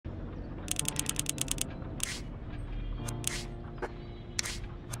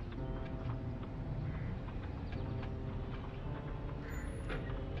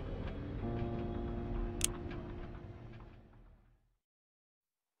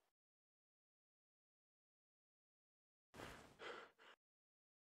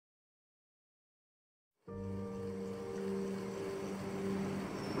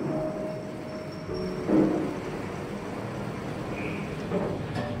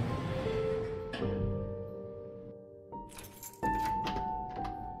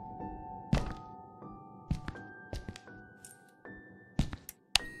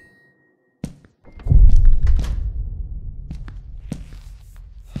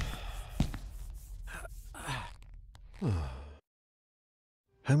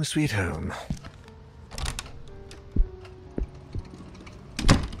Home sweet home.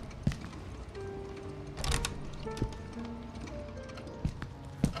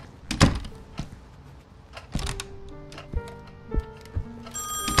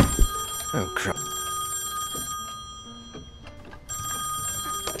 Oh, crap.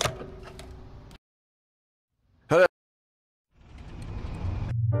 Hello.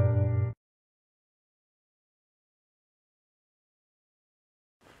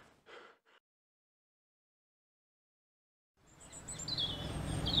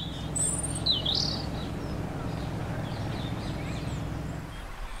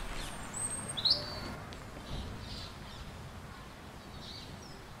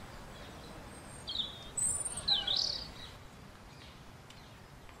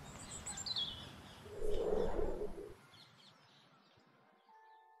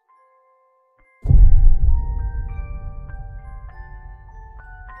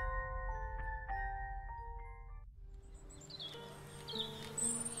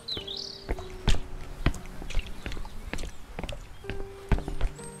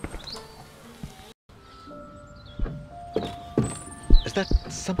 Is that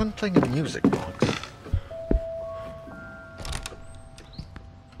someone playing a music box?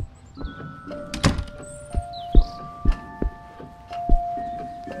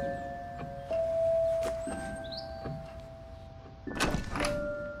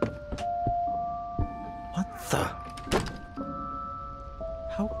 What the?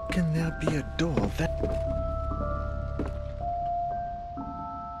 How can there be a door that...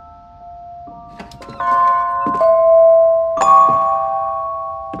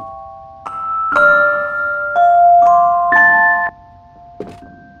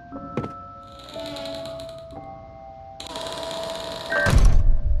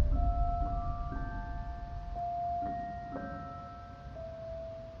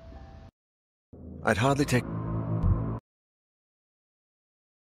 I'd hardly take...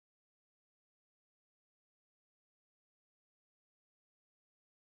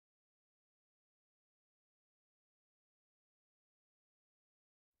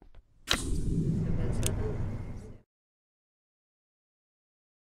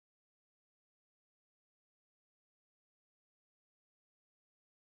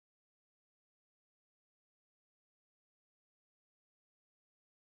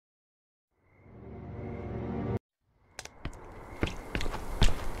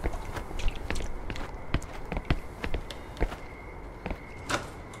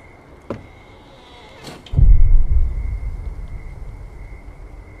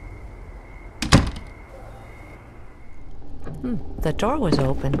 The door was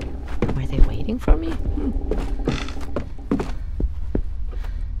open. Were they waiting for me?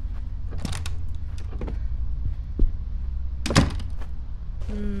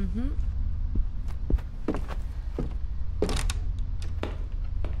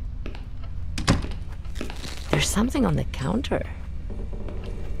 There's something on the counter.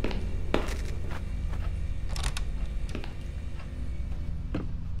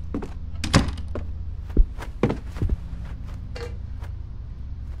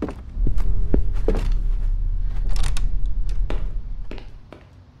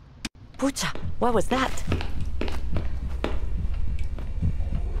 Pucha, what was that?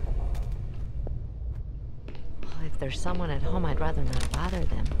 Well, if there's someone at home, I'd rather not bother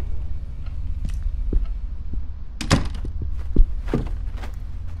them.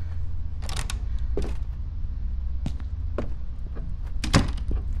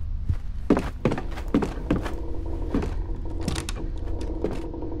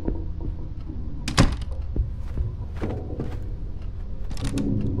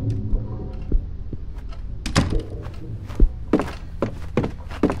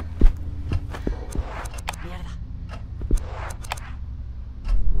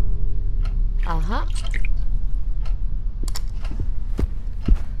 Ajá.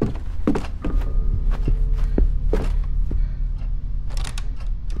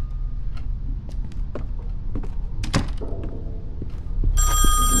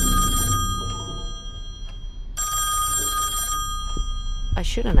 I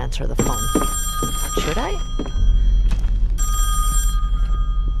shouldn't answer the phone. Should I?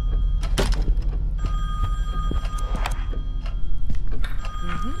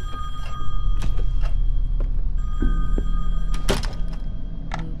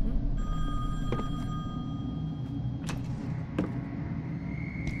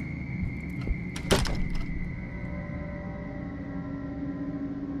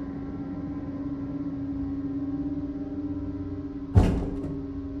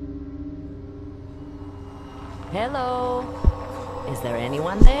 Hello? Is there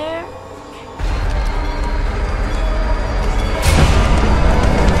anyone there?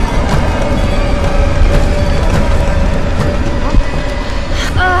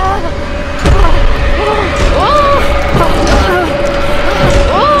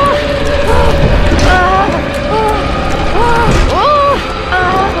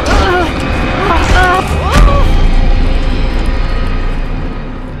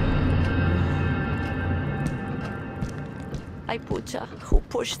 Ay, pucha, who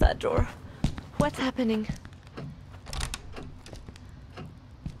pushed that door? What's happening?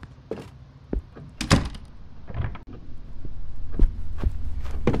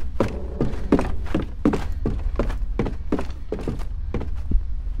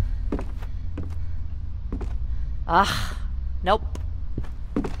 Ah, nope.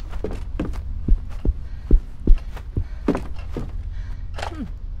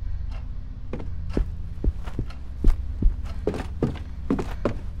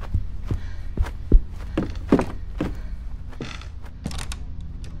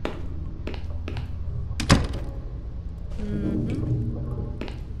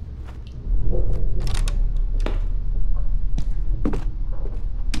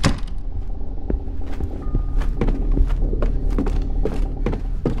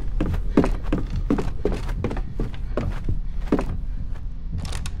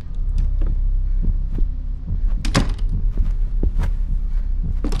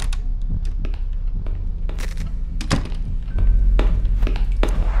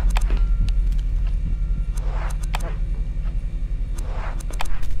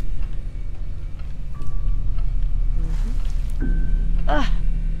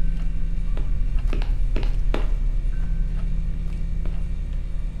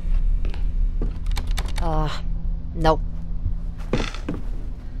 Nope.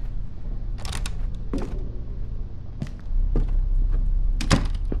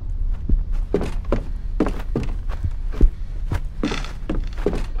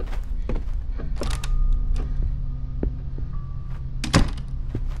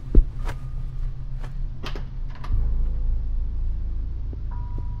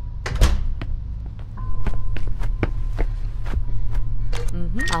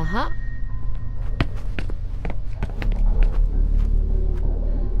 Uh-huh.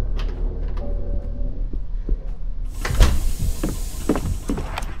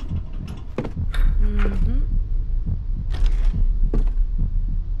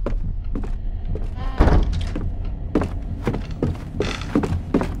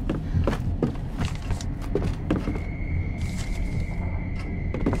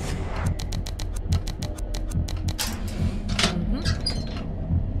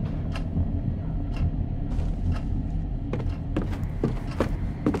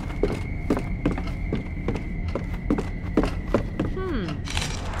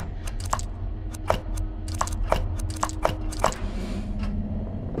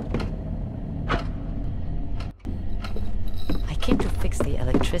 Came to fix the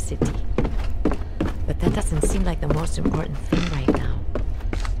electricity. But that doesn't seem like the most important thing right now.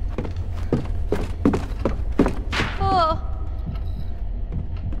 Oh.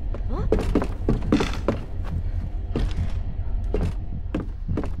 Huh?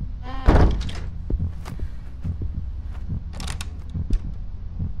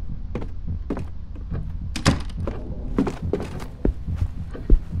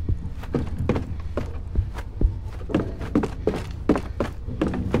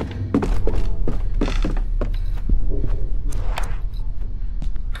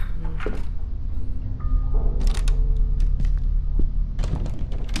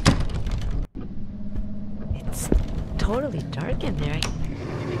 Totally dark in there.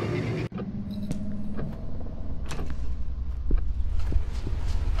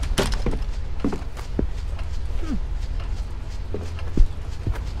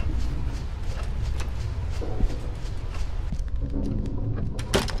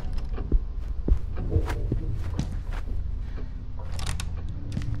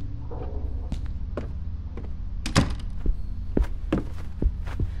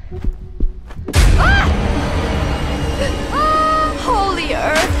 Holy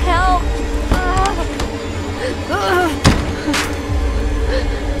earth, help!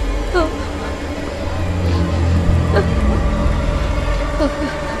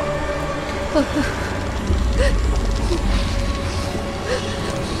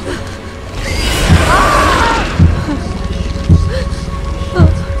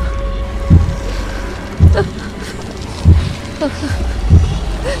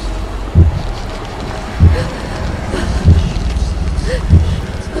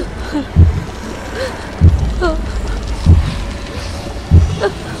 Oh.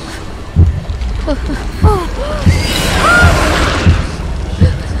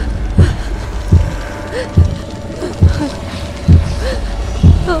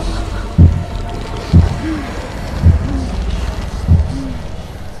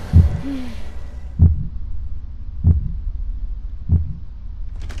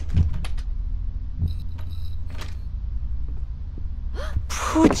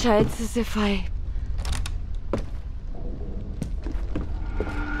 Pucha, it's as if I...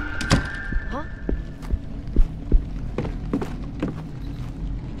 Huh?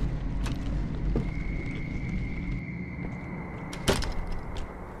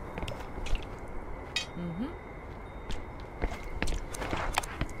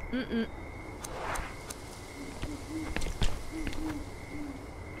 Mm-mm.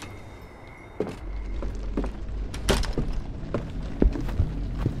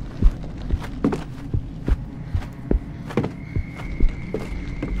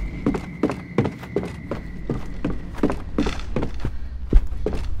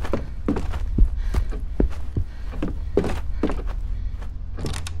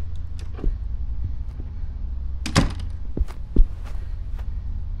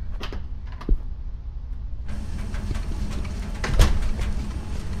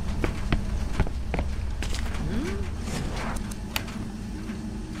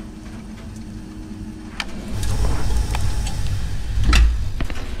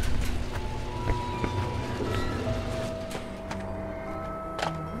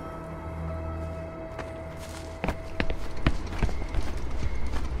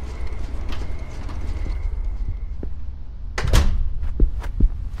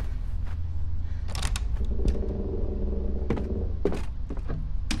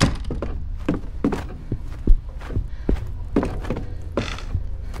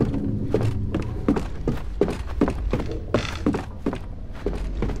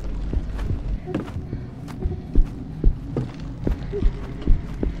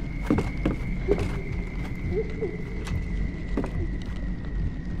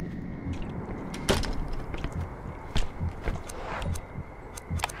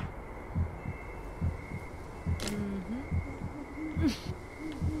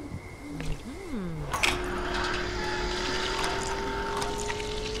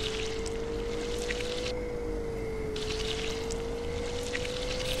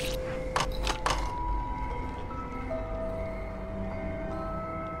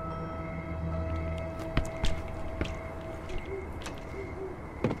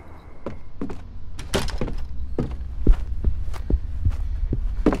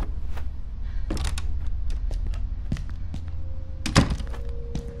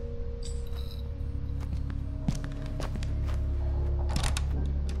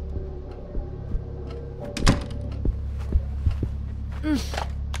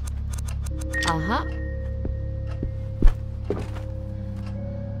 Uh-huh.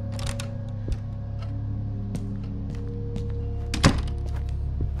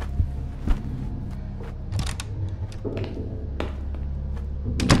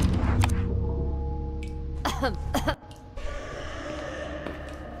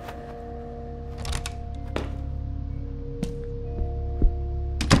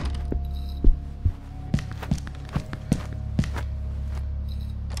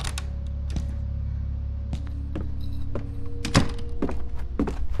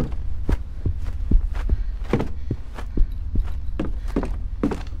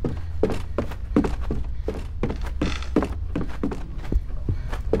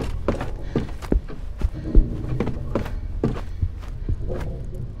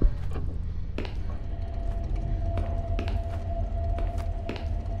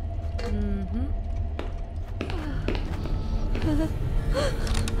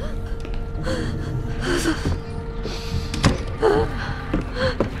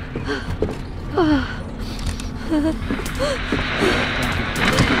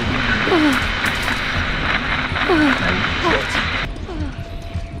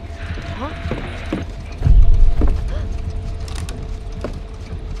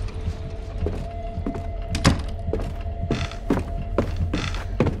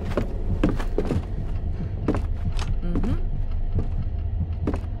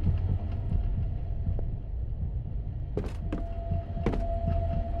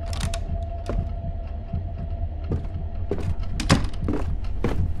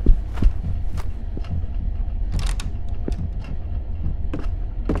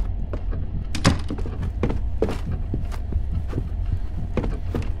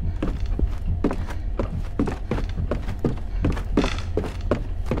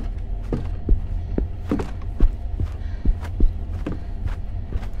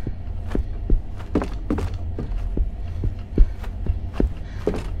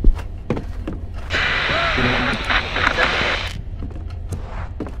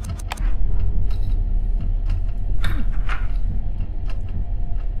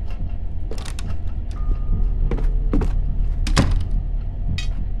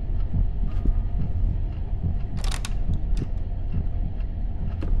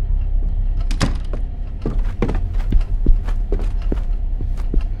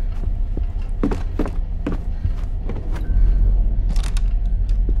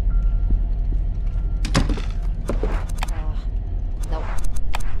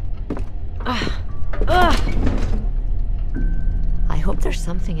 Ugh. I hope there's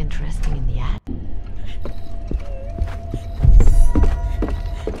something interesting in the attic.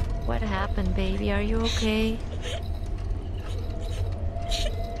 What happened, baby? Are you okay?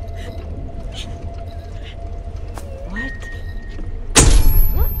 What?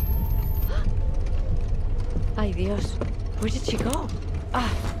 Ay, Dios. Where did she go?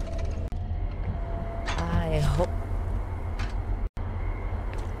 Ah. I hope.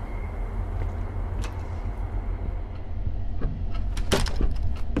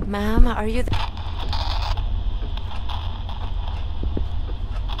 Ma'am, are you there?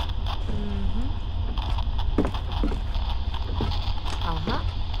 Uh-huh.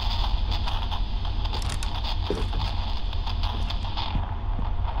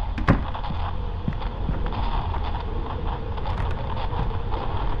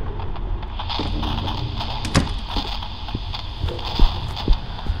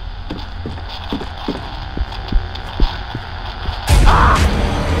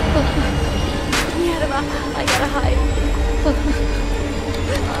 Mierda, I gotta hide. Oh,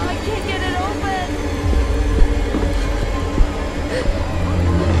 I can't get it open.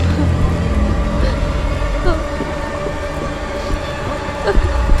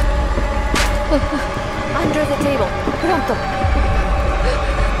 Under the table. Pronto.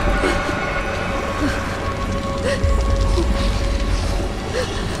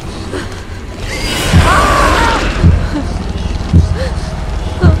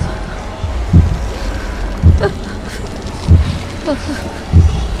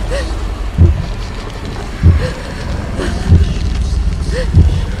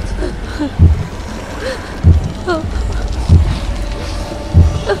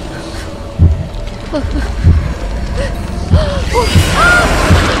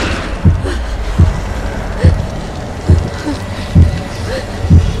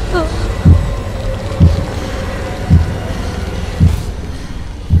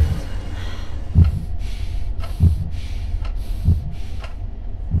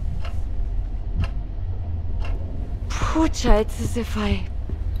 Pucha, it's as if I...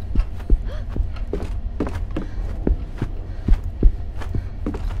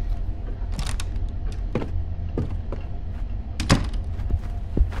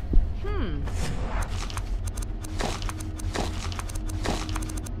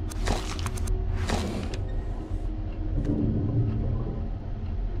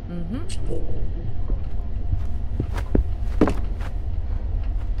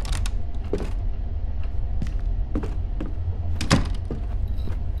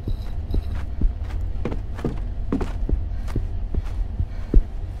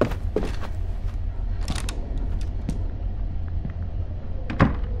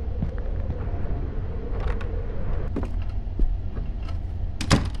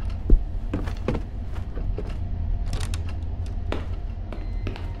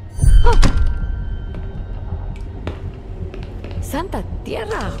 Santa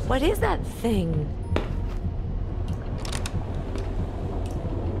Tierra, what is that thing?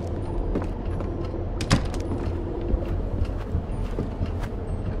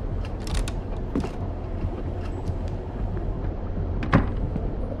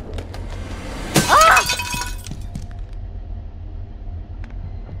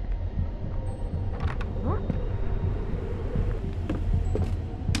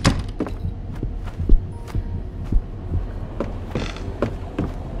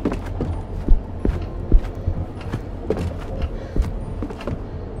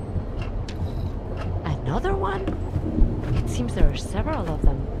 Another one? It seems there are several of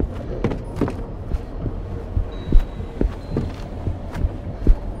them.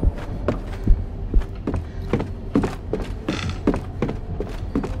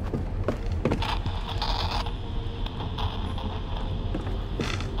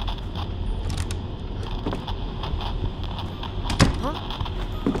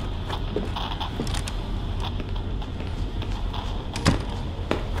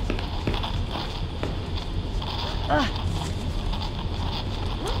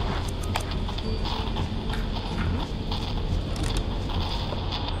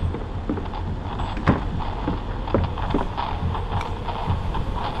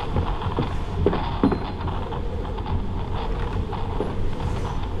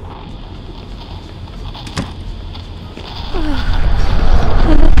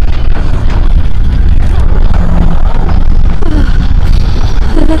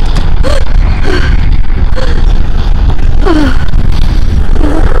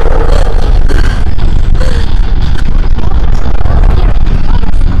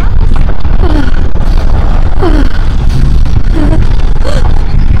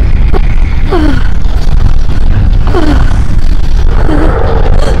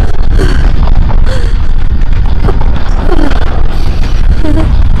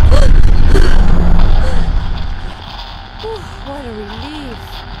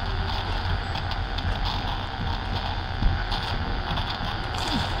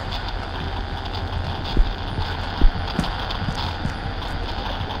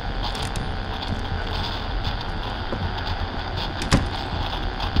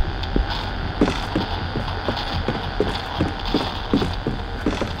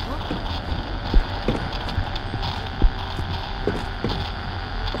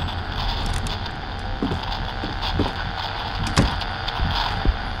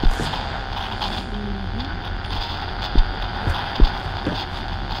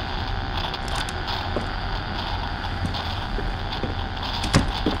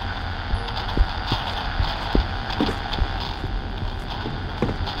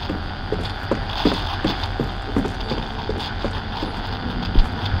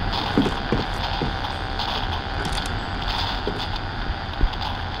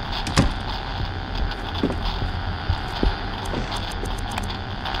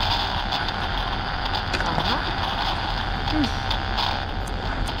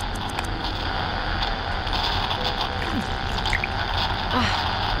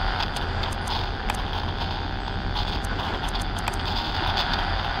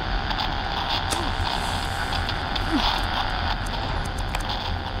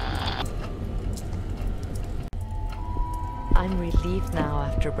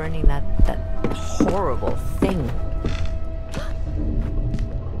 after burning that horrible thing.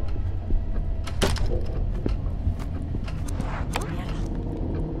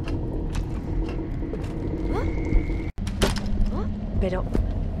 Pero,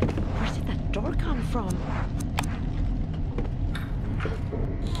 where did that door come from?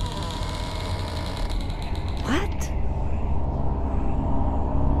 What?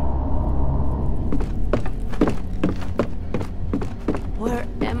 Where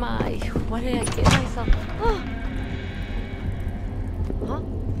am I? What did I get myself? Oh. Huh?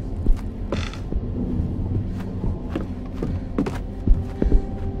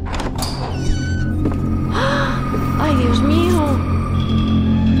 Ay, Dios mío.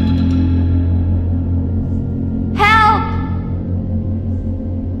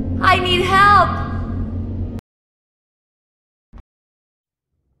 I need help!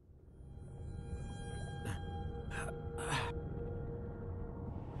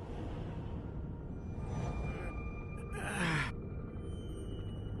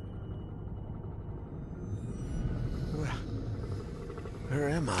 Where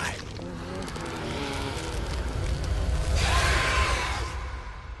am I?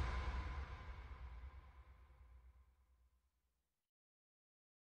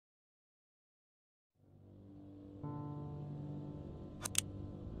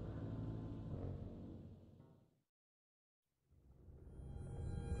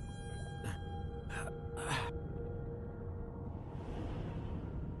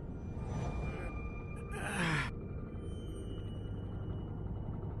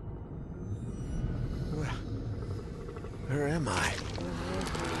 Where am I?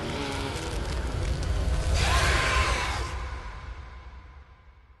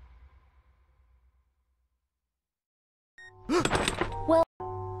 Well,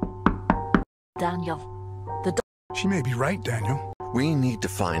 Daniel, She may be right, Daniel. We need to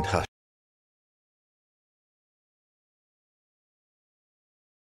find her.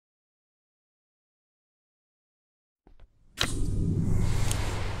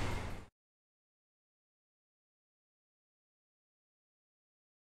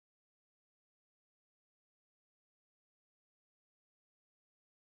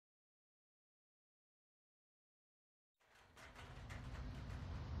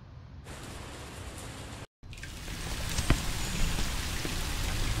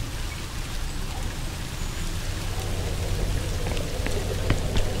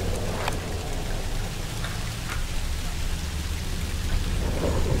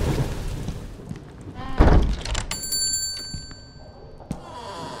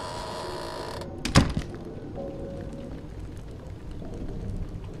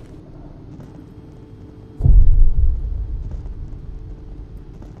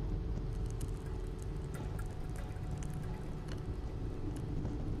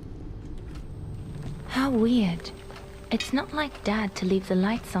 How weird. It's not like Dad to leave the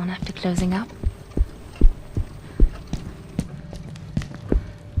lights on after closing up.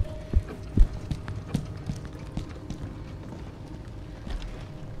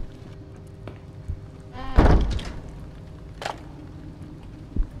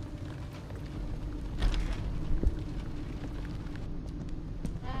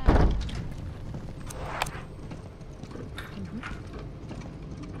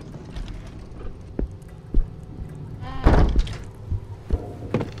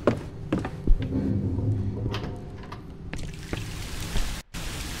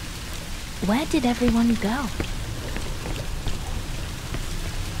 Where did everyone go?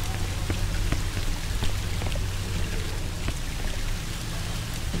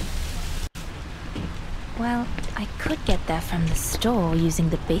 Well, I could get there from the store using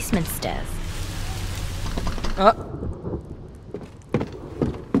the basement stairs.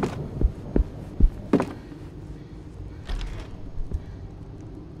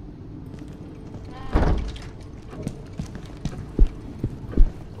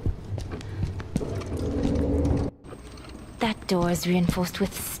 That door is reinforced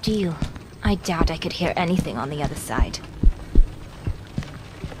with steel. I doubt I could hear anything on the other side.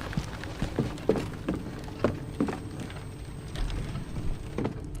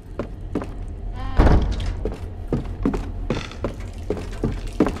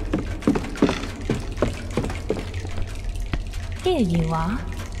 Here you are.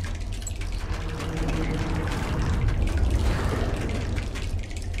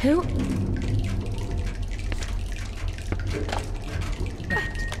 Who?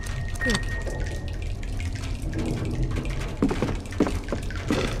 Good.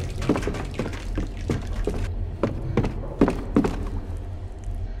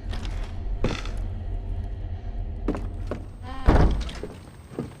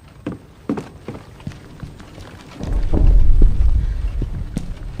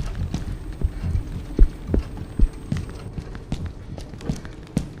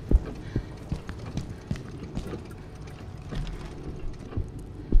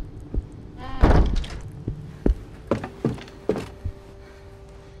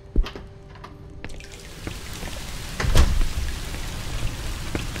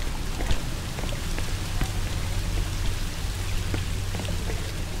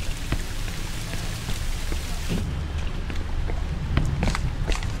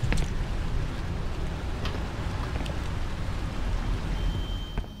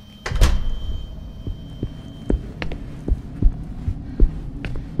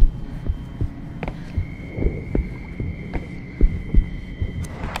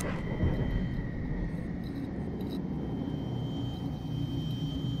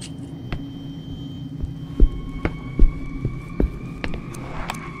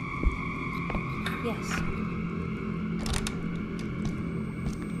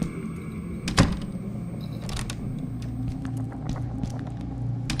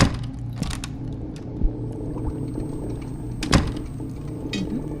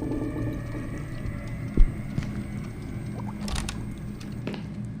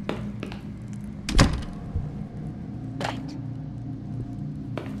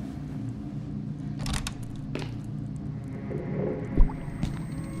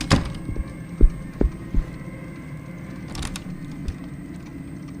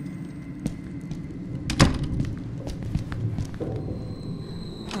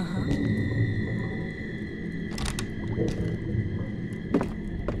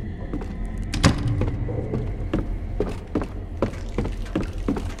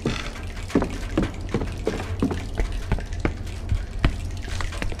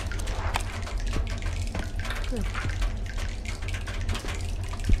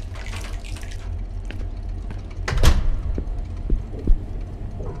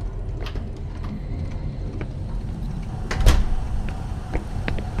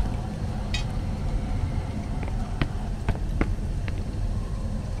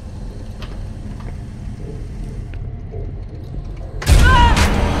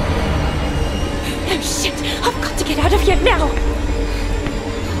 Get out of here now!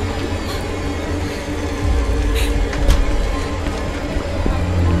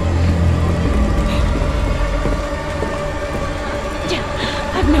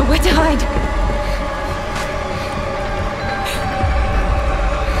 I've nowhere to hide.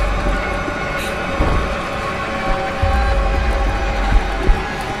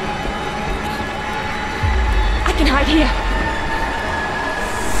 I can hide here.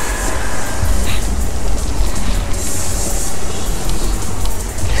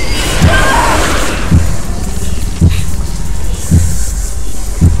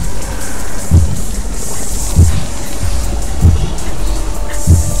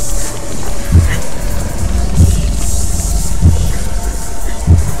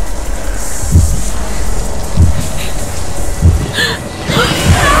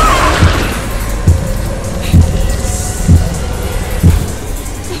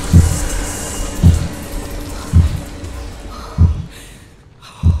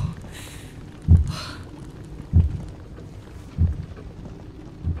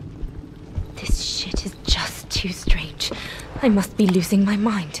 This shit is just too strange. I must be losing my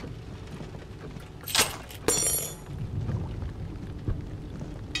mind.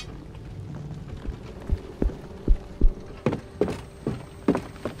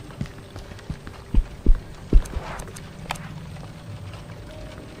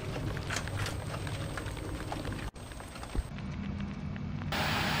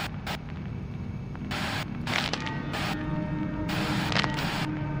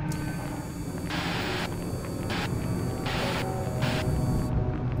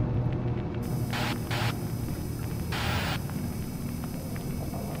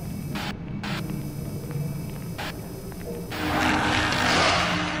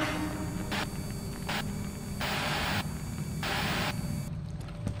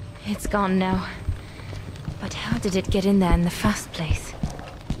 It's gone now. But how did it get in there in the first place?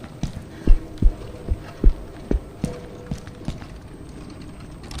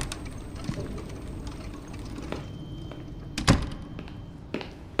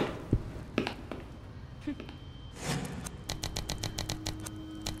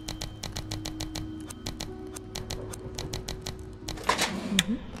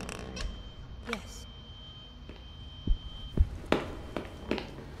 Yes.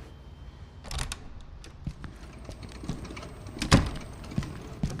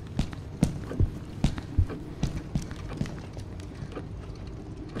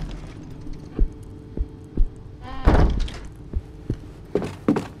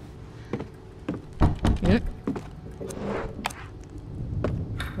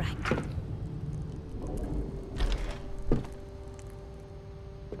 Right.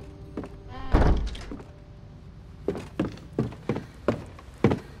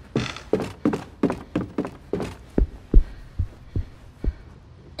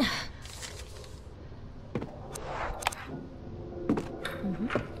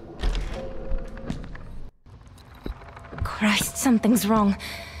 Christ, something's wrong.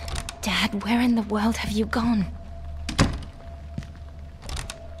 Dad, where in the world have you gone?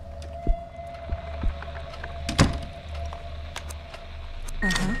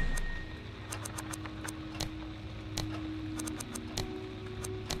 Uh-huh.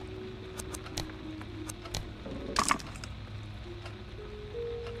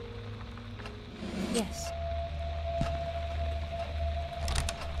 Yes.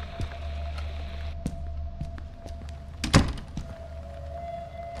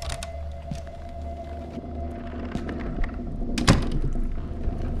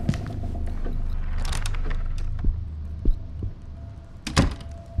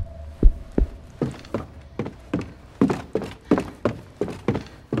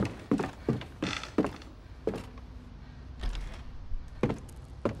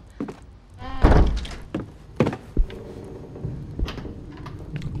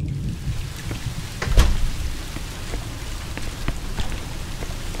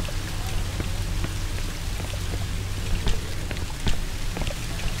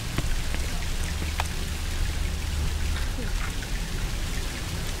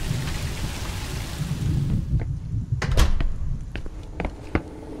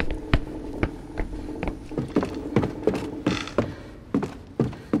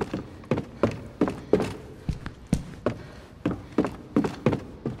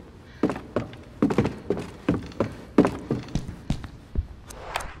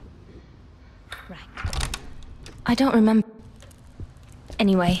 I don't remember.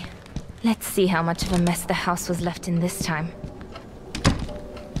 Anyway, let's see how much of a mess the house was left in this time.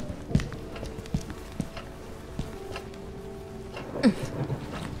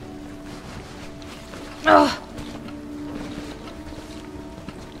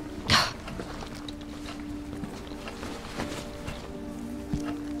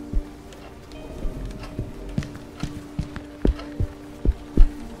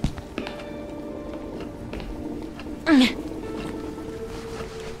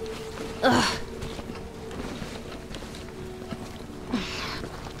 Ugh.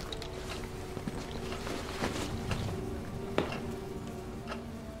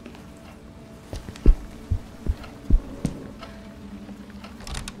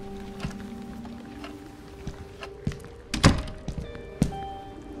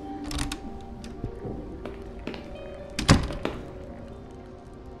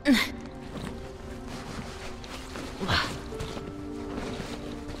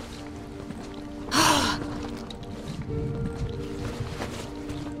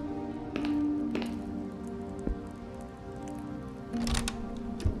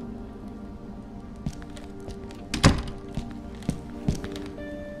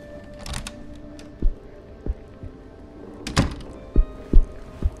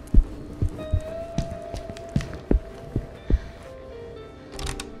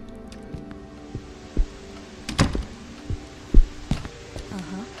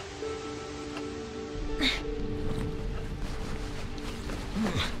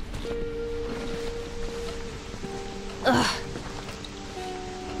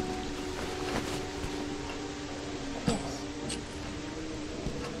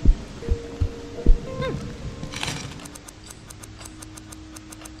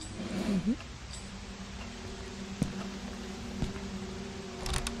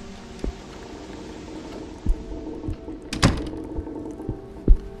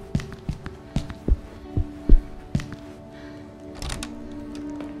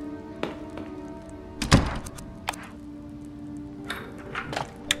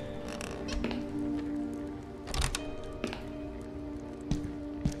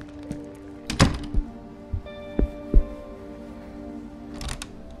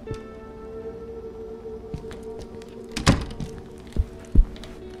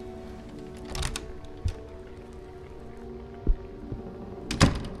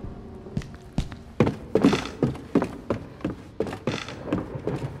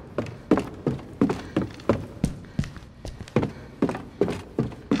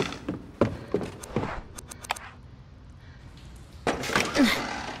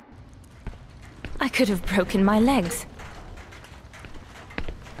 I could have broken my legs.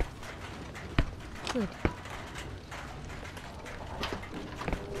 Good.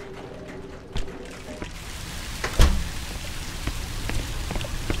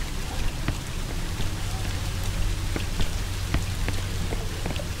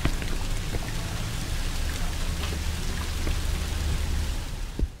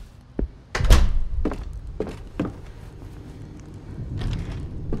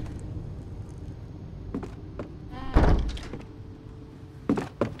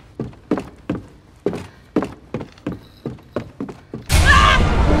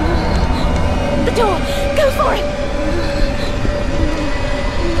 The door! Go for it!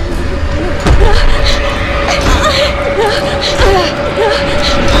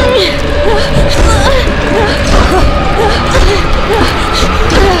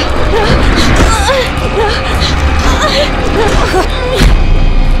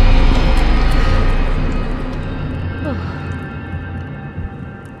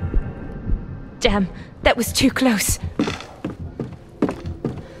 Damn, that was too close.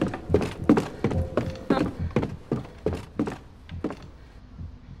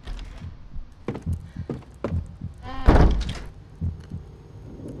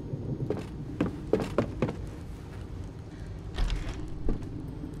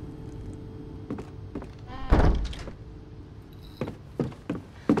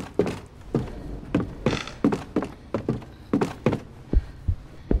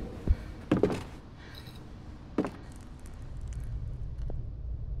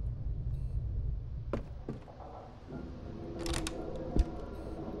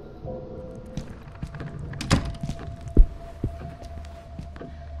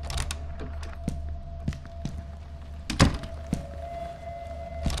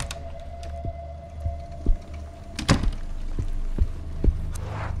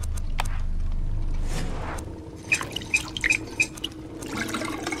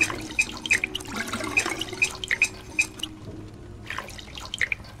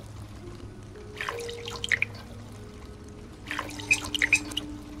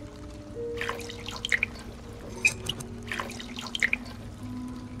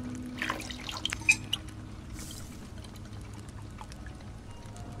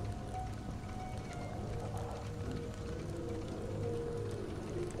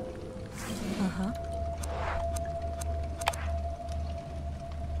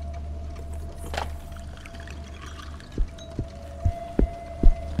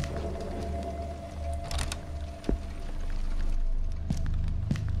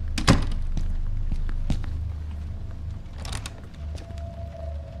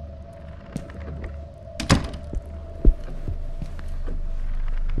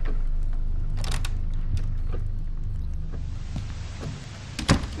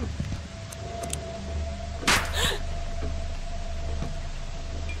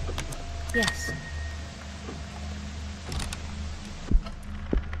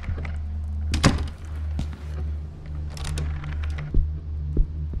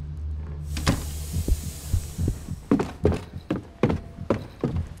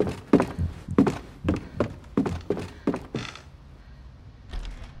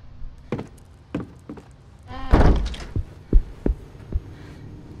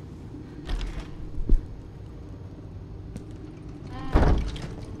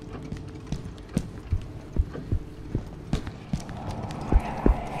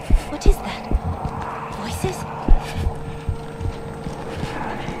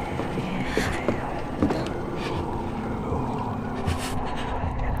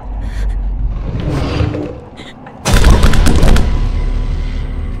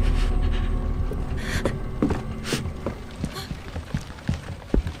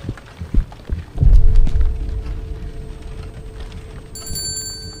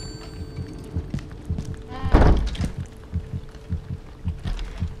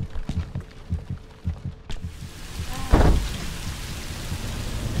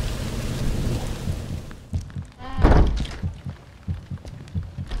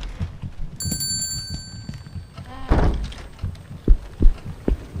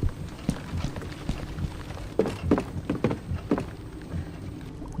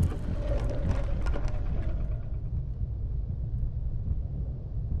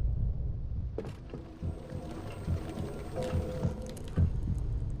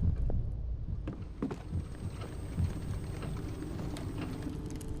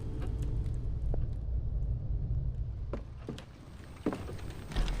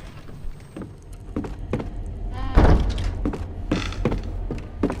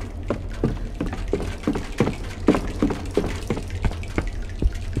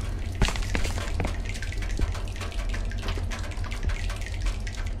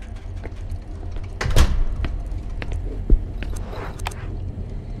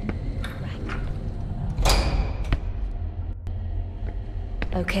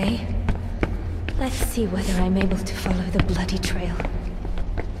 Okay. Let's see whether I'm able to follow the bloody trail.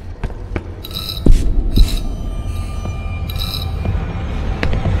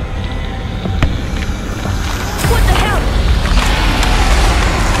 What the hell?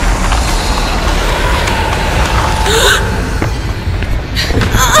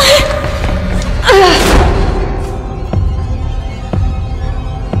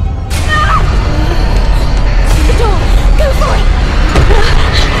 The door! Go for it!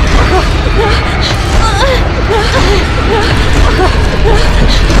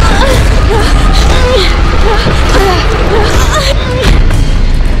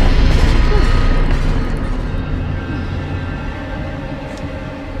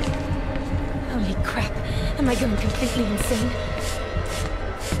 Holy crap! Am I going completely insane?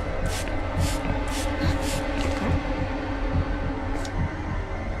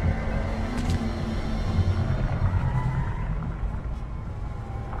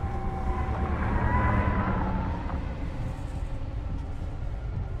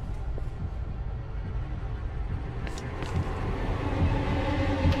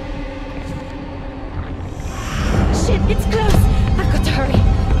 Shit, it's close! I've got to hurry.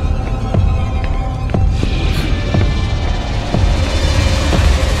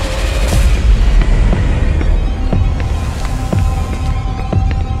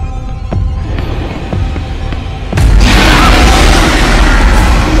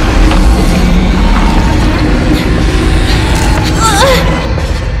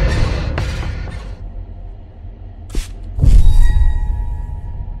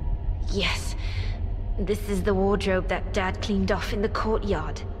 Yes. This is the wardrobe that Dad cleaned off in the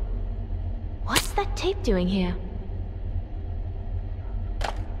courtyard. What's that tape doing here?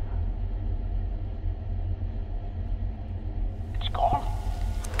 It's gone.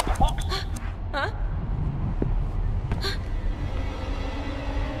 The box. Huh?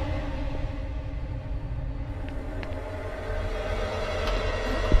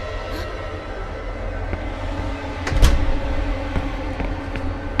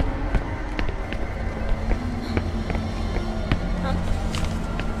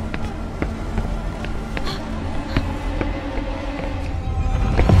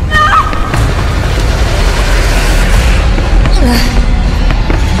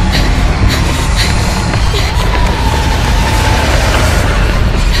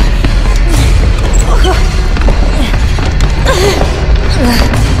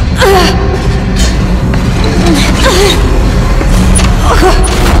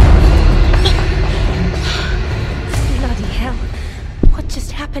 Bloody hell. What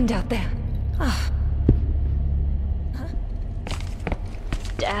just happened out there? Oh. Huh?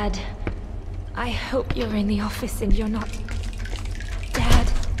 Dad, I hope you're in the office and you're not... Dad.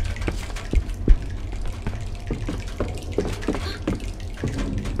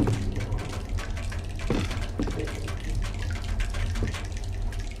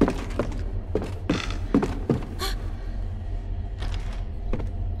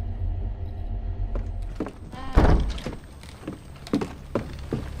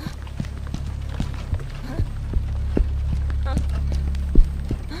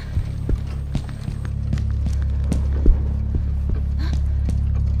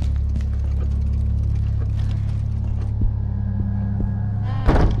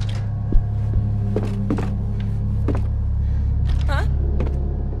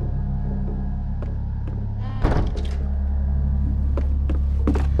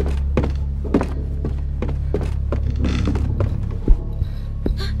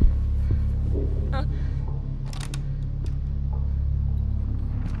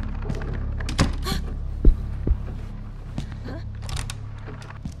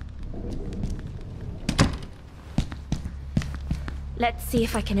 Let's see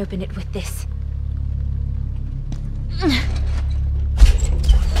if I can open it with this.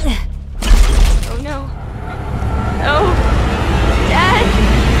 Oh no. No! Dad!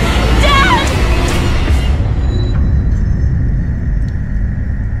 Dad!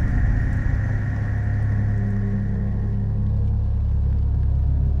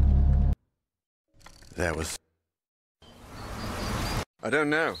 There was... I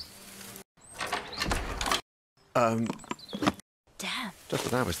don't know. Damn. Just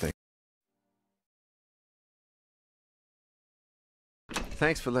what I was thinking.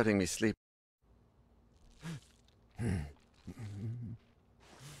 Thanks for letting me sleep.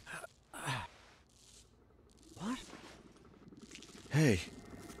 What? Hey,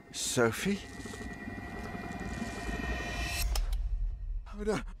 Sophie? Oh,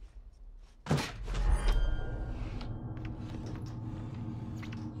 no.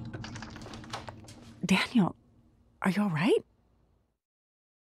 Daniel, are you all right?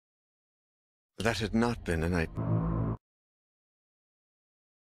 That had not been a night.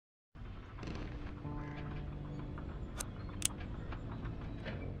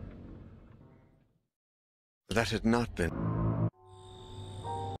 That had not been.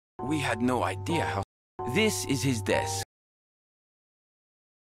 We had no idea how... This is his desk.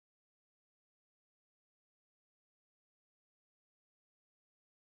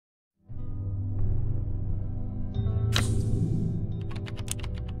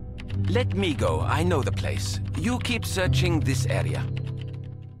 Let me go. I know the place. You keep searching this area.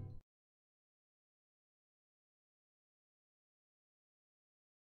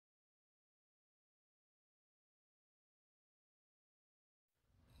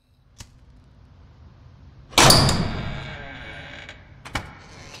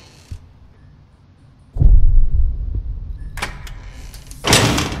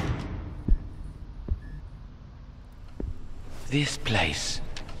 This place.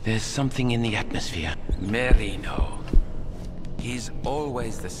 There's something in the atmosphere. Merino. He's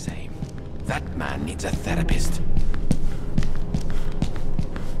always the same. That man needs a therapist.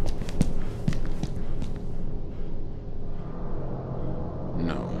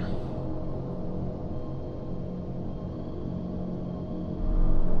 No.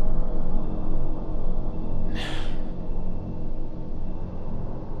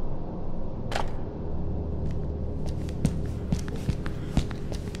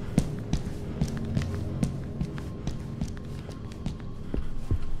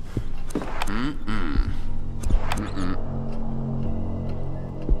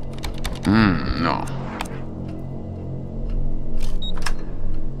 No.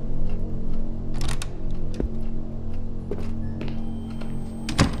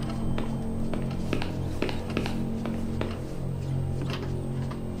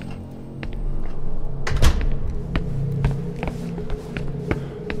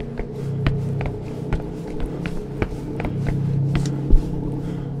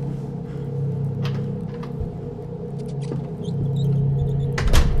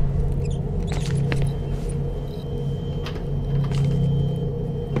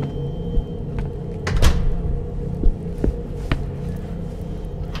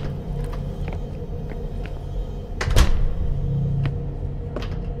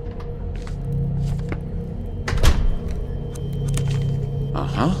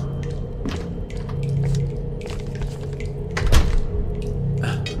 Uh-huh.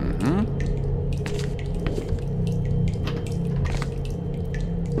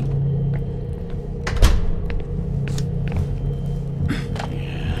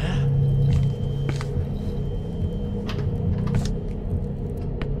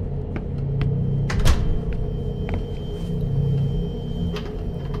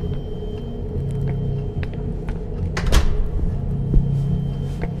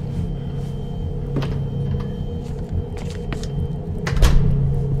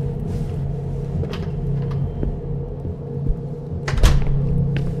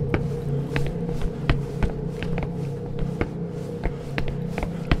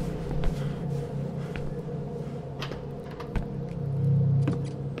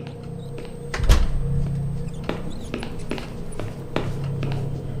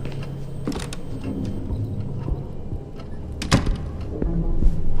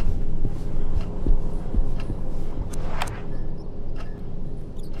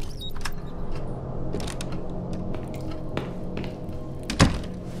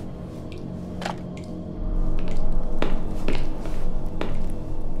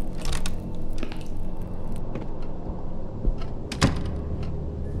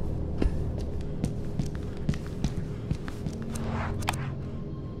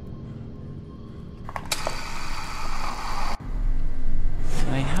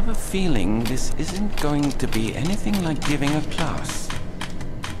 I have a feeling this isn't going to be anything like giving a class.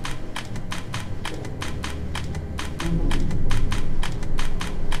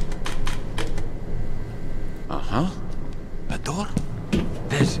 Uh-huh. A door?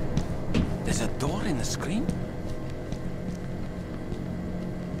 There's a door in the screen?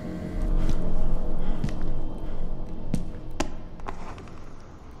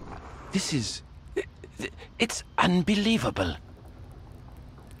 This is... it's unbelievable.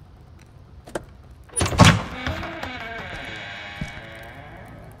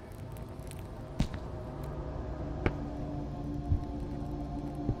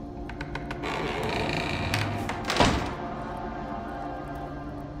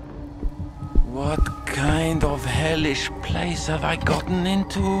 What kind of hellish place have I gotten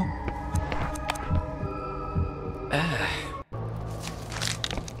into?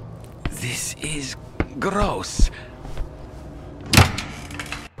 This is gross.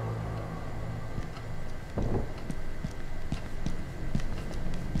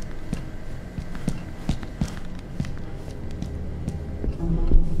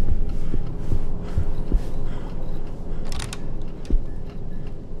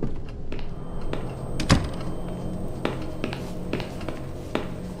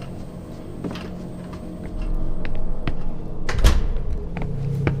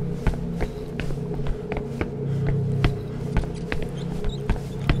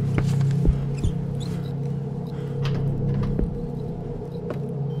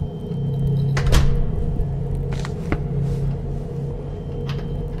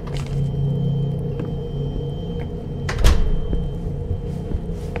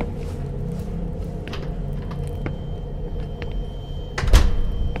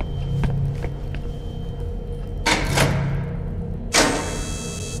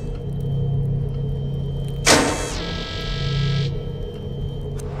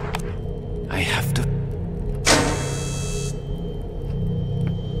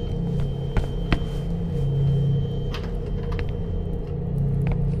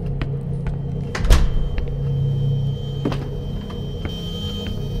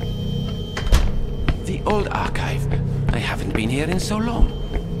 the old archive. I haven't been here in so long.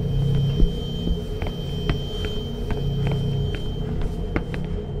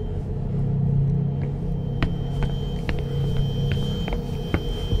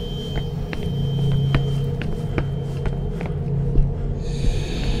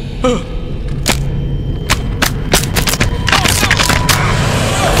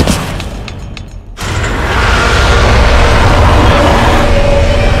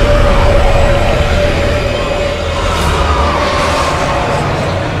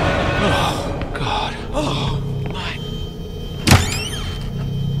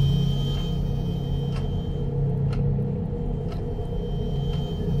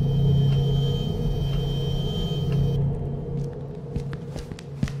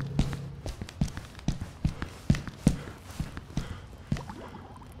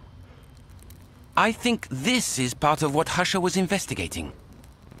 I think this is part of what Husher was investigating.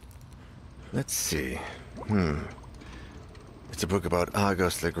 Let's see. It's a book about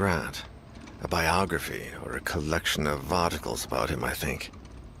Argos Legrand. A biography, or a collection of articles about him, I think.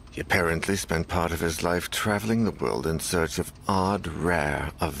 He apparently spent part of his life traveling the world in search of odd,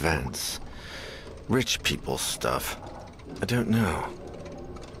 rare events. Rich people stuff. I don't know.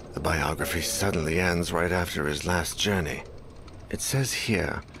 The biography suddenly ends right after his last journey. It says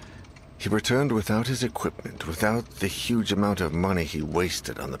here, he returned without his equipment, without the huge amount of money he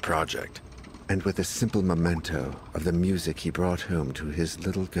wasted on the project, and with a simple memento of the music he brought home to his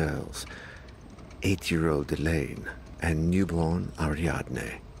little girls, 8-year-old Elaine and newborn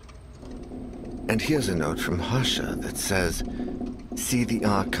Ariadne. And here's a note from Husher that says, "See the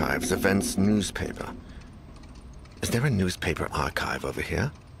Archives Events newspaper." Is there a newspaper archive over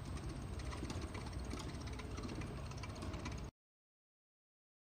here?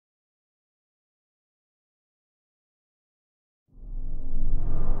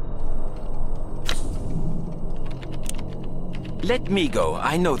 Let me go.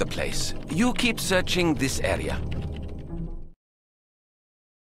 I know the place. You keep searching this area.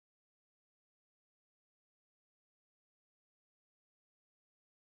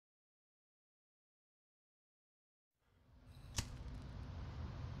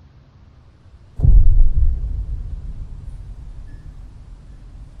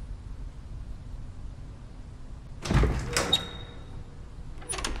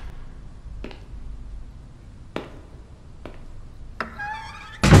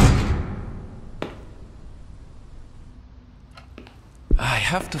 I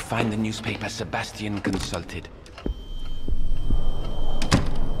have to find the newspaper Sebastian consulted.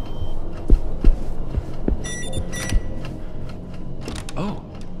 Oh,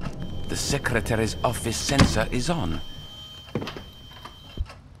 the secretary's office sensor is on.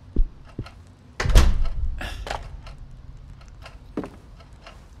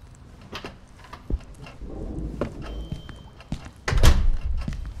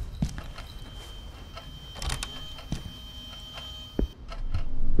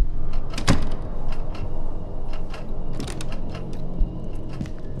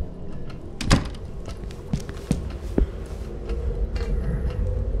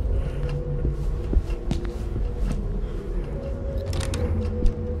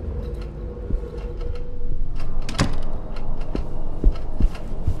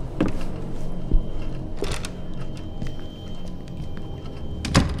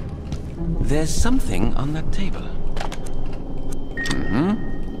 There's something on that table.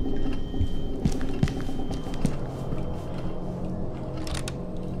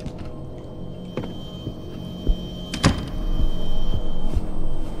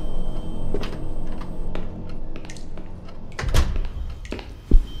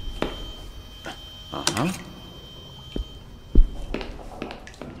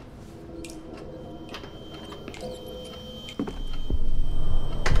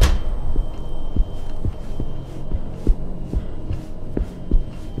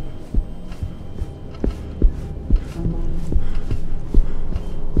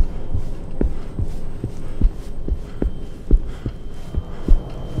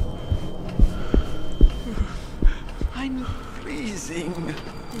 I'm freezing.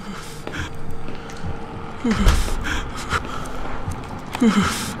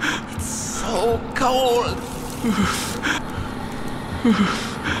 It's so cold.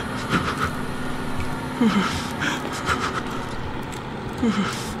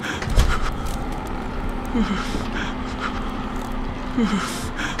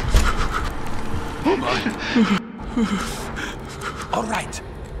 All right.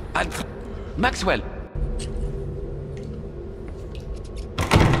 Maxwell.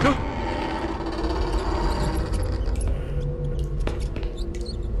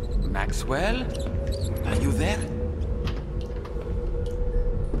 Maxwell? Are you there?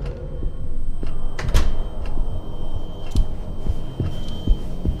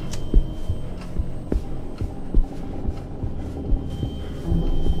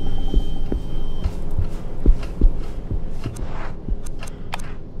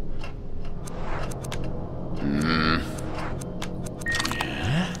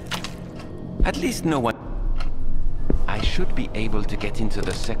 At least no one... I should be able to get into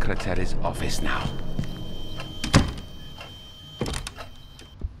the secretary's office now.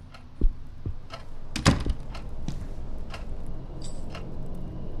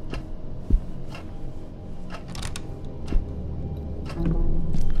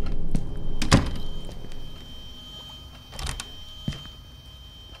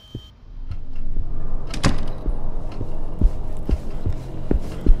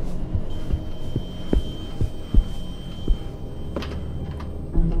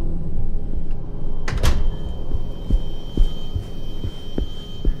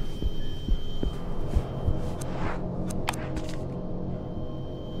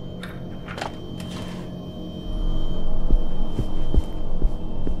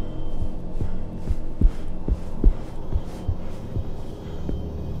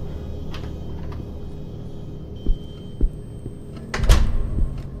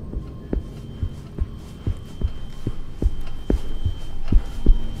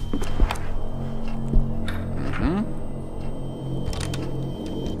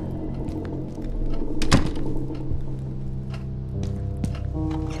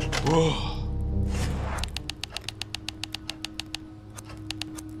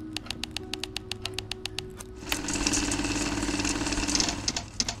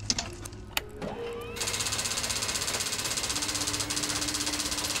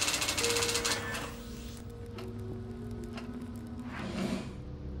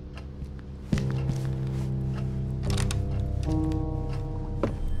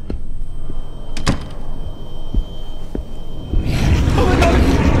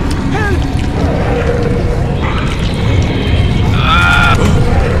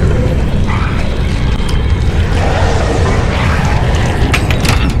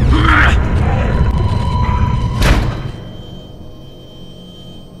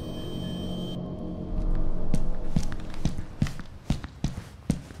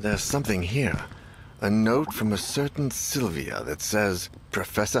 There's something here. A note from a certain Sylvia that says,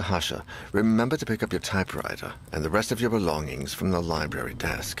 Professor Husher, remember to pick up your typewriter and the rest of your belongings from the library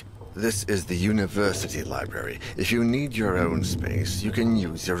desk. This is the university library. If you need your own space, you can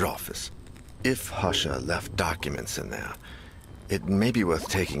use your office. If Husher left documents in there, it may be worth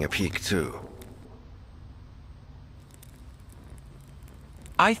taking a peek too.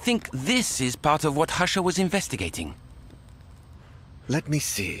 I think this is part of what Husher was investigating. Let me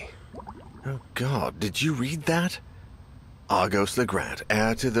see. Oh God, did you read that? Argos Legrand,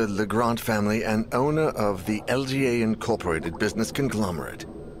 heir to the Legrand family and owner of the LGA Incorporated business conglomerate,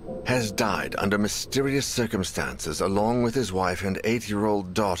 has died under mysterious circumstances along with his wife and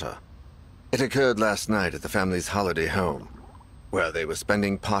 8-year-old daughter. It occurred last night at the family's holiday home, where they were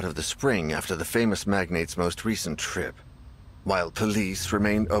spending part of the spring after the famous magnate's most recent trip. While police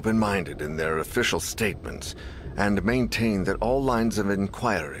remain open-minded in their official statements and maintain that all lines of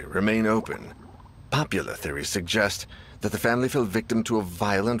inquiry remain open, popular theories suggest that the family fell victim to a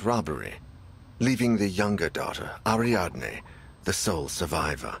violent robbery, leaving the younger daughter, Ariadne, the sole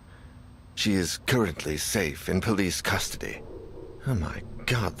survivor. She is currently safe in police custody. Oh my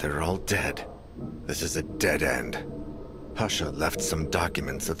God, they're all dead. This is a dead end. Husher left some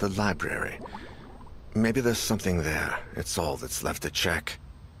documents at the library. Maybe there's something there. It's all that's left to check.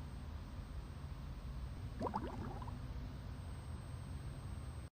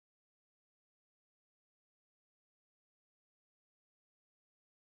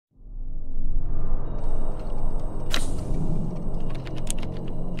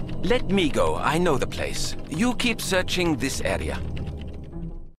 Let me go. I know the place. You keep searching this area.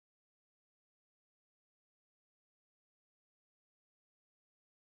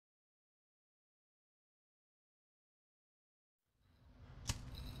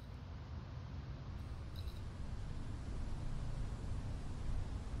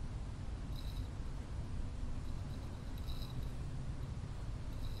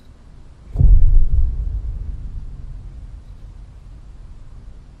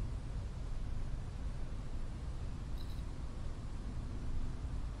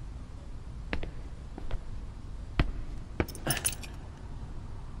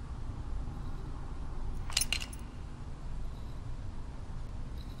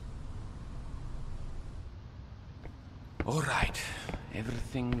 All right.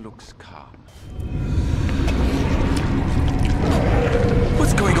 Everything looks calm.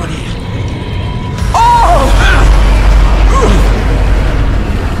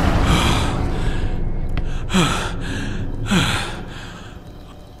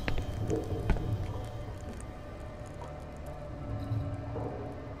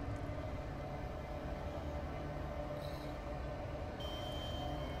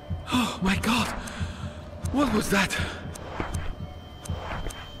 Oh my god! What was that?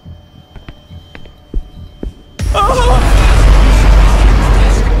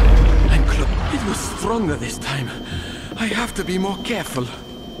 I'm close. It was stronger this time. I have to be more careful.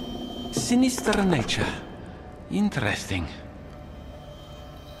 Sinister nature. Interesting.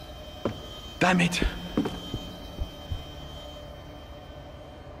 Damn it!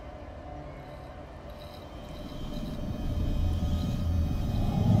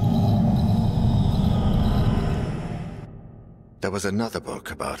 There was another book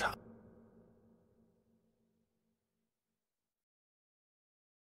about...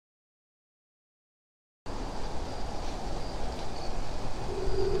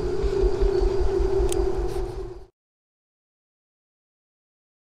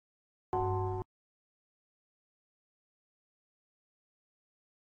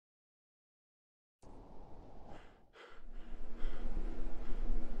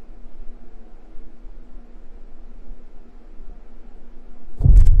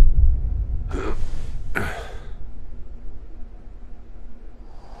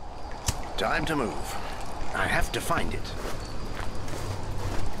 Time to move. I have to find it.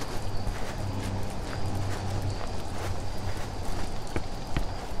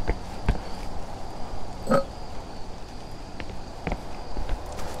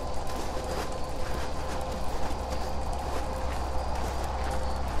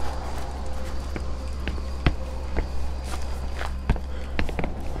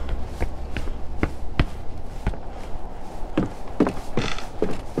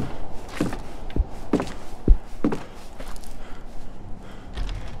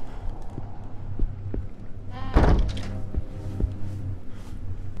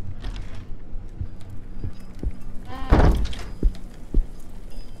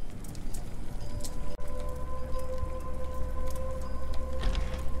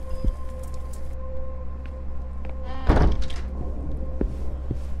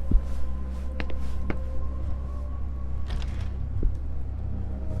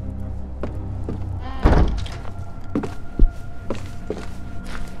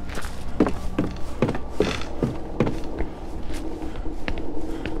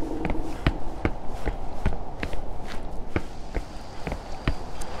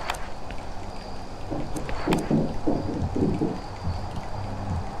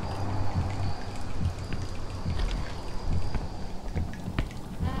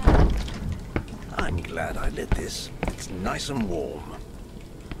 I'm glad I lit this. It's nice and warm.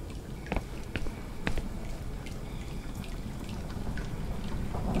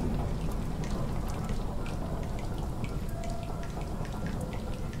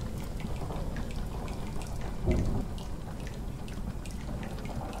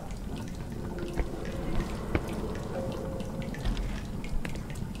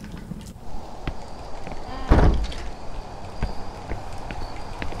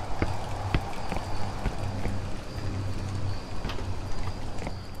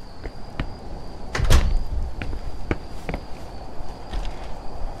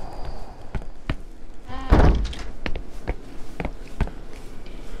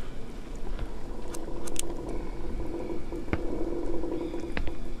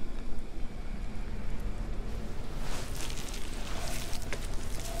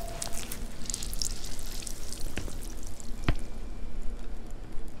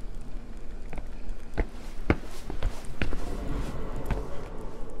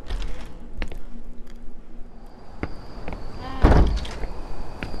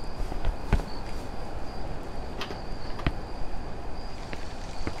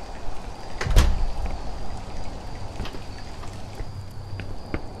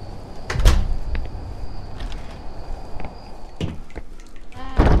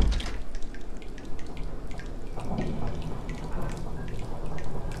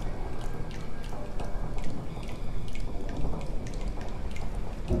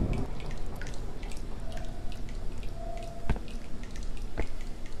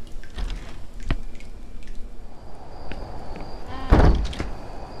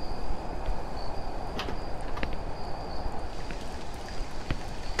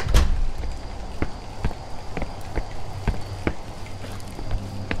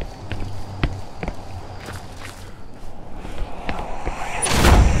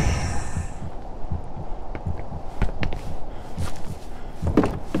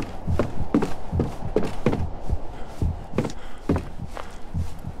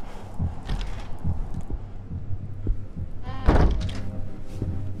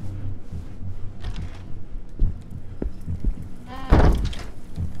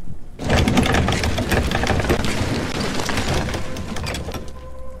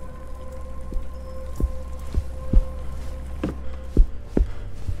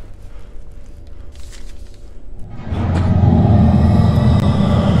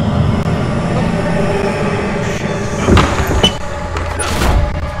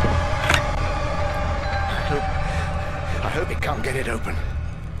 it open.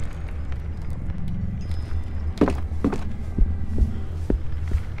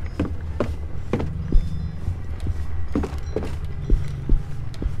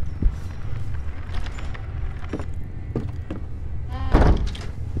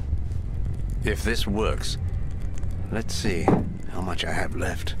 If this works, let's see how much I have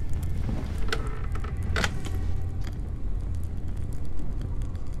left.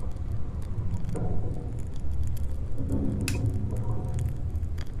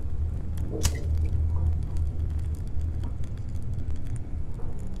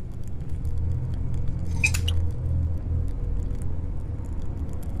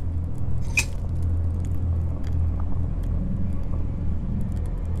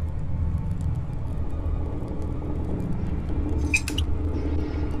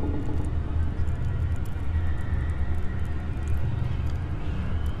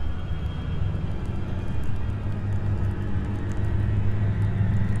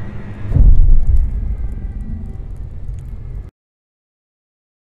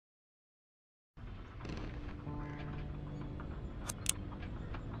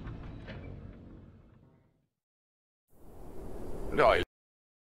 No.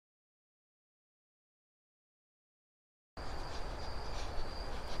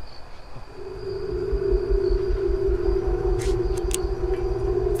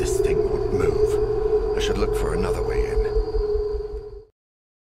 This thing won't move. I should look for another way in.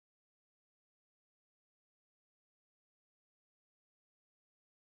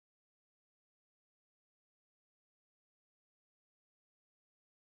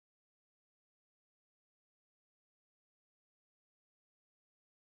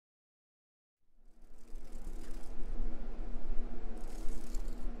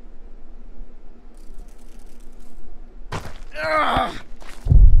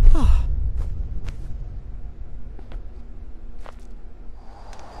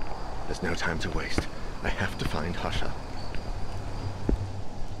 There's no time to waste. I have to find Hasha.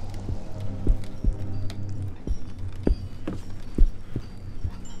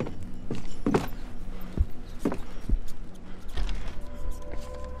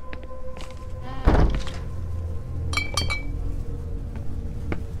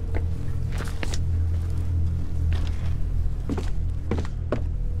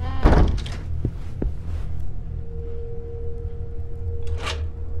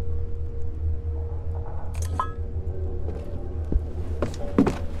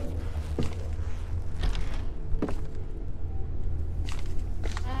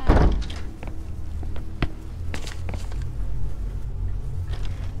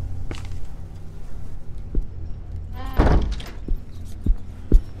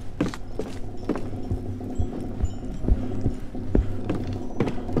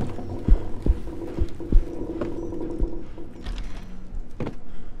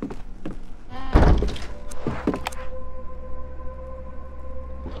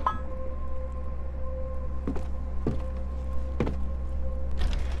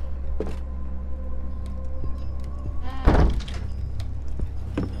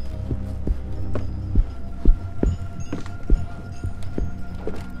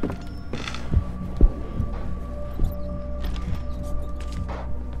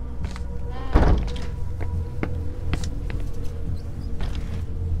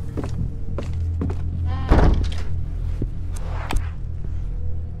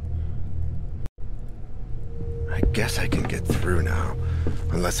 Guess I can get through now,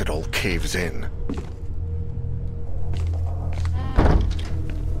 unless it all caves in.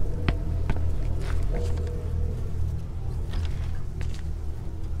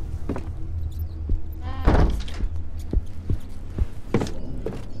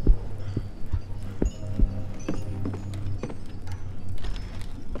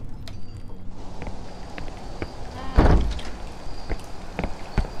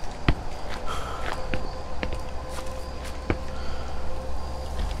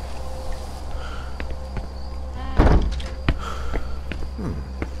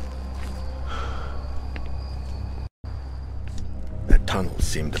 That tunnel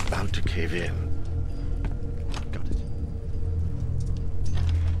seemed about to cave in. Got it.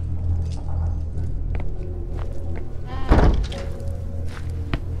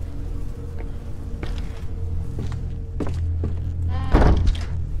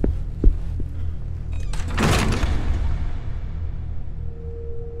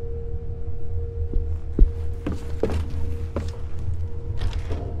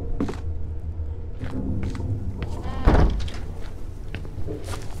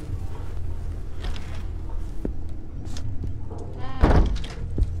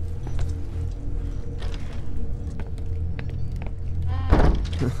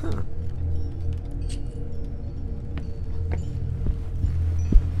 It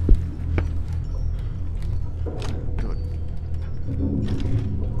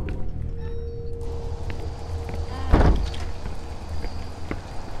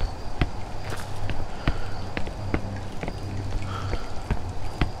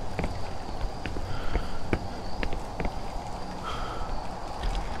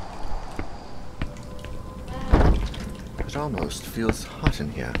almost feels hot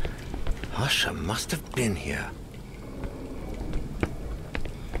in here. Usha must have been here.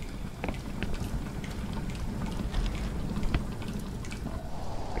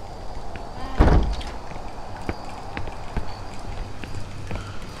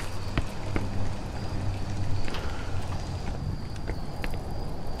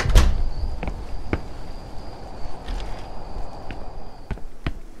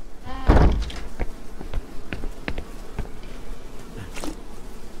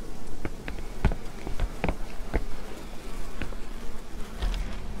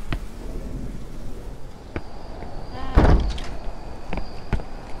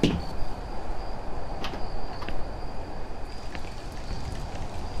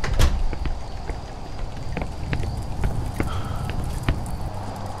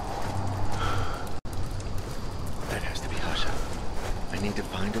 I need to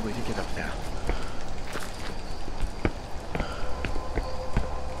find a way to get up there.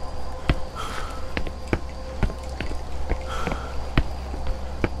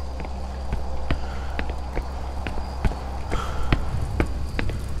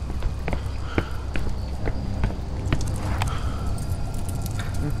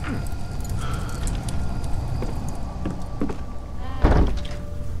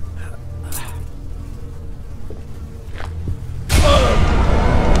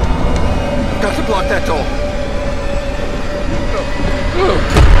 Got to block that door.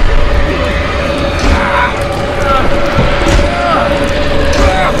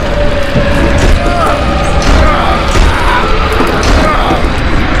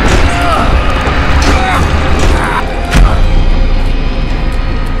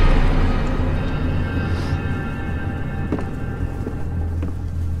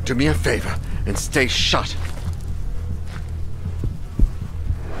 Do me a favor and stay shut.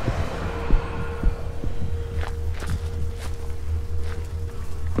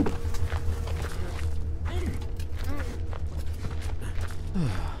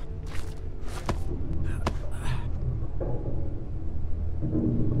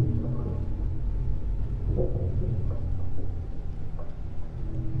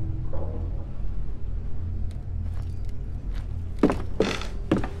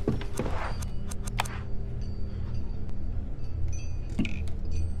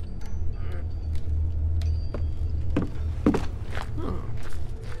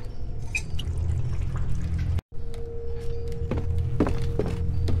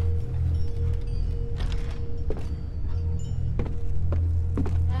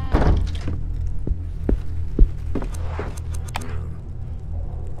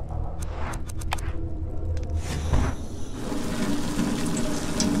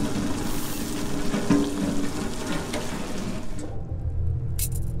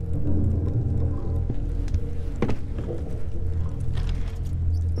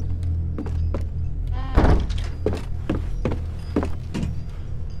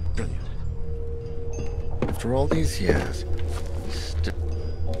 After all these years,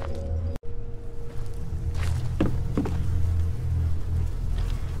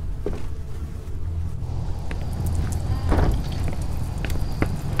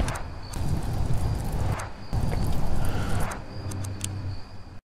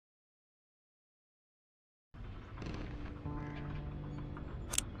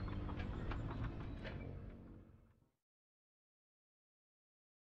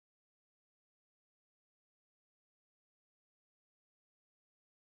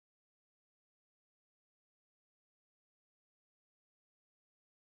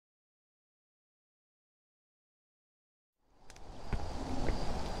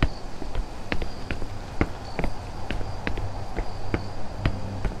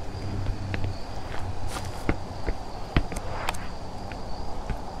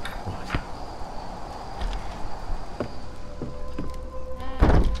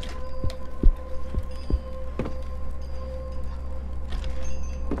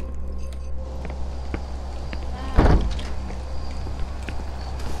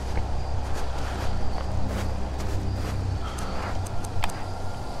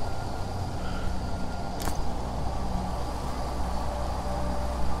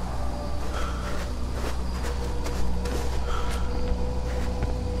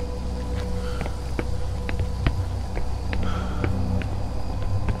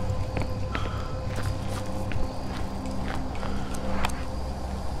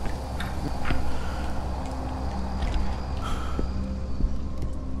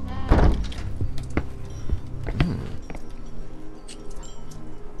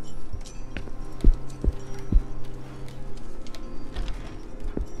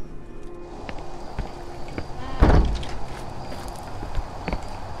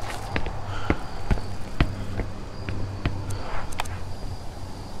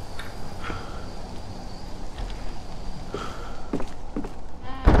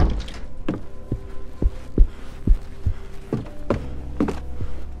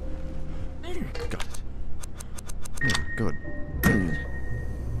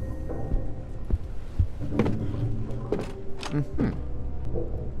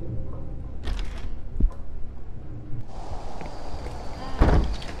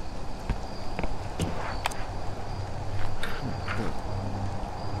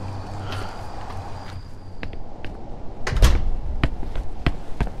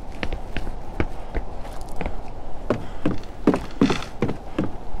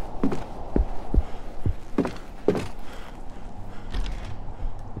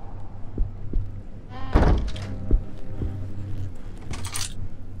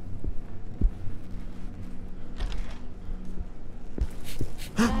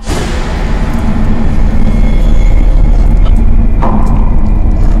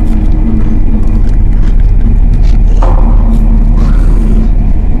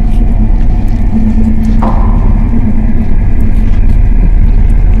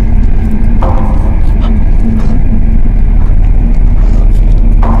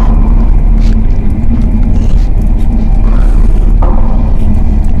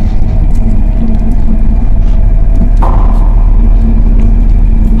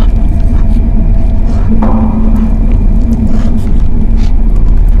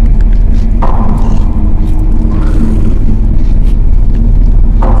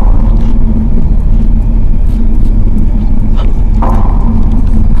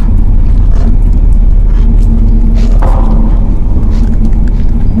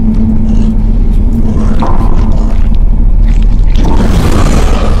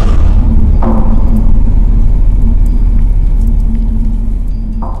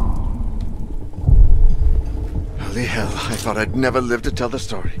 Holy hell, I thought I'd never live to tell the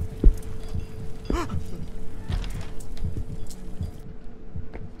story.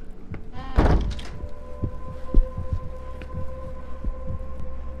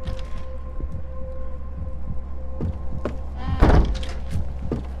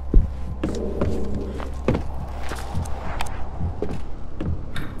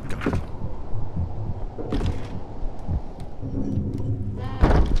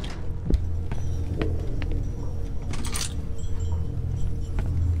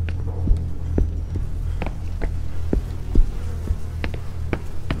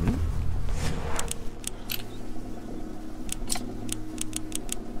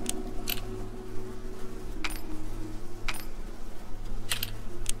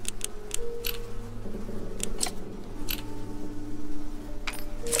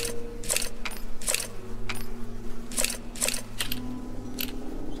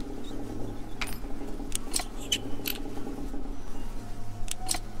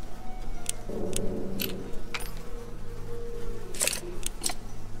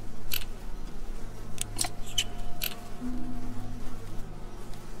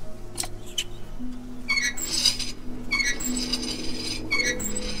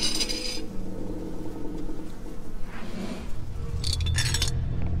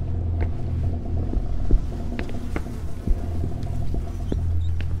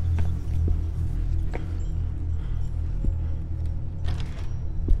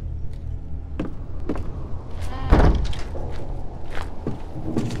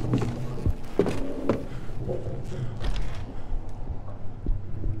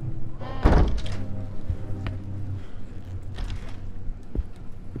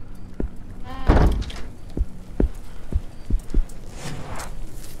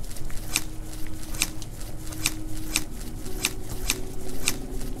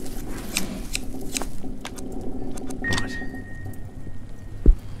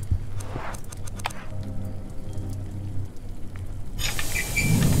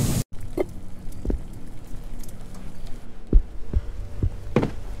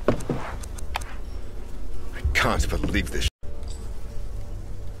 Can't believe this.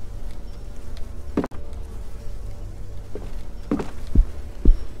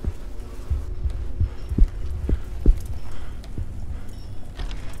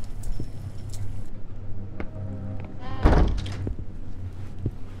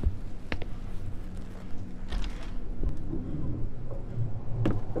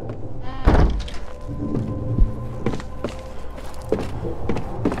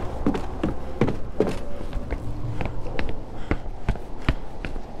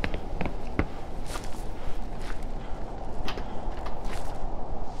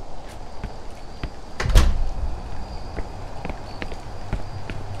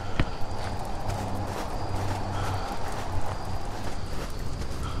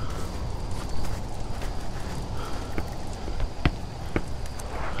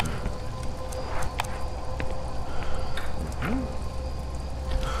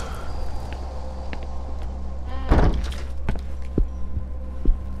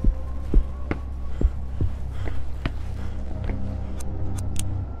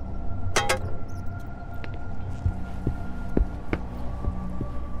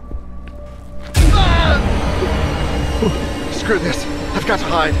 Screw this. I've got to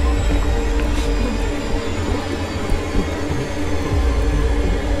hide.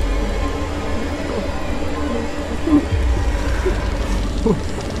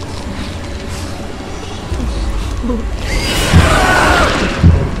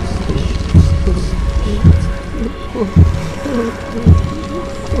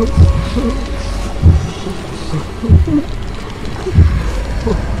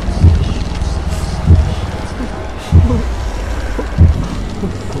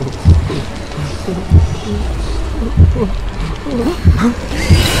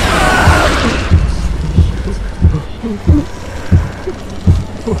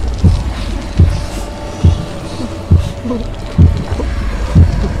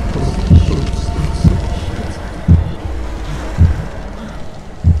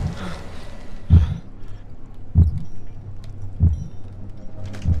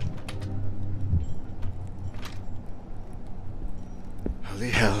 Holy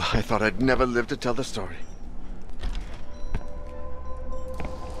hell, I thought I'd never live to tell the story.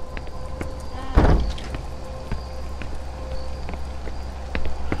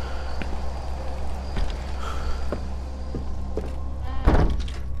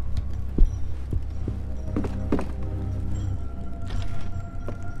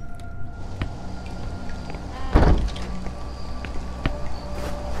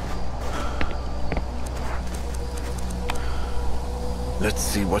 Let's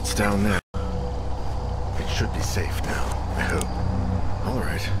see what's down there. It should be safe now, I hope. All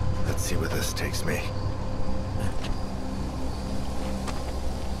right, let's see where this takes me.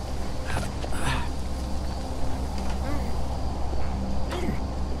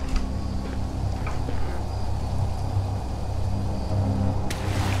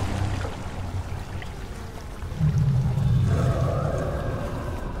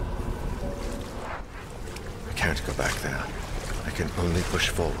 I can't go back there. I can only push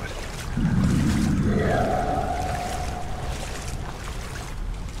forward.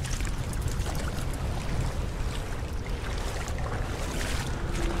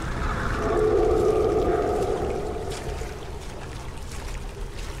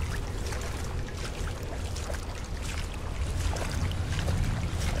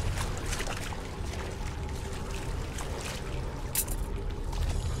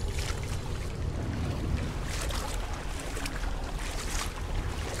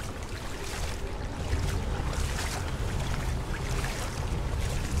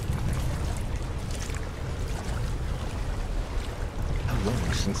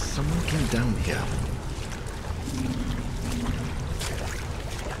 Since someone came down here.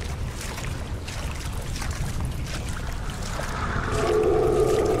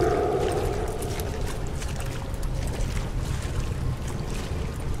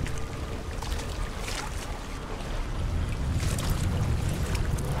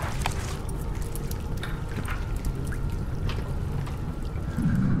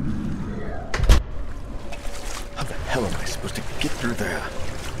 How the hell am I supposed to get through there?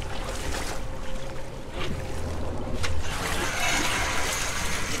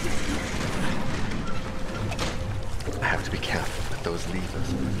 I have to be careful with those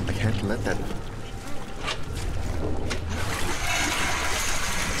levers. I can't let that...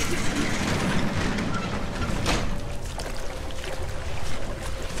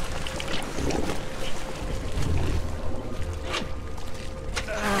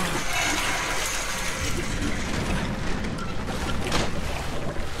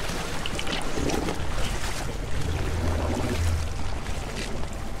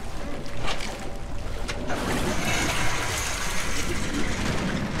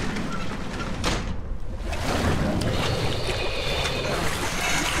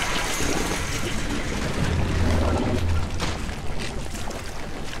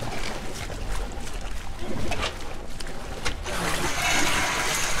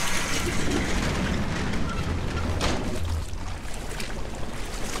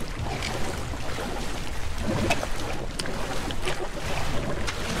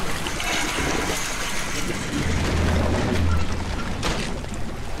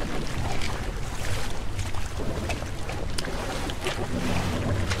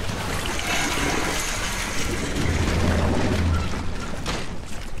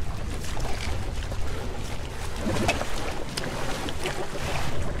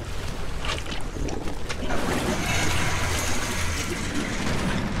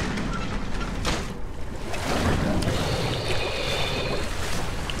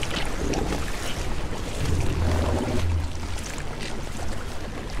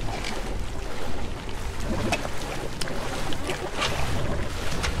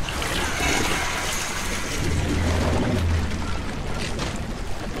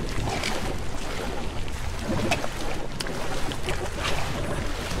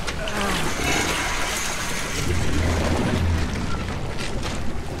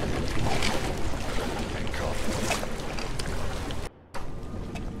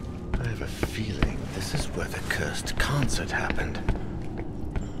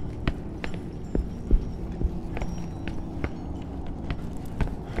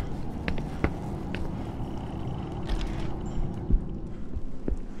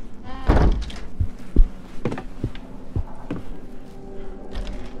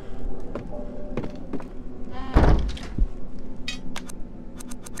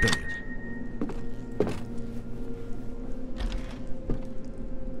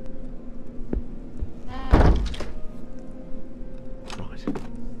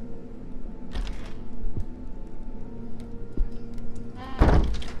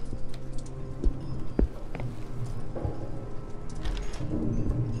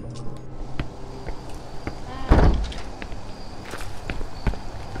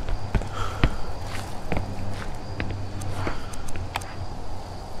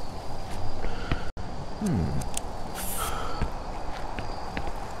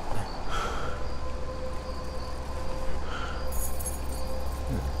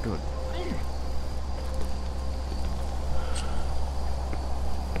 Good.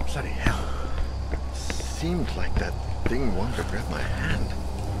 Bloody hell. Seemed like that thing wanted to grab my hand.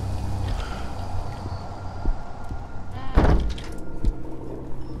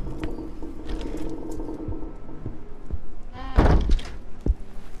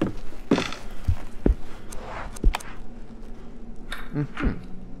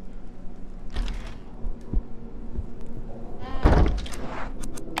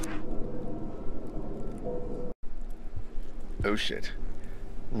 Oh shit.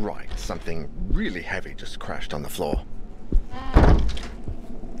 Right, something really heavy just crashed on the floor.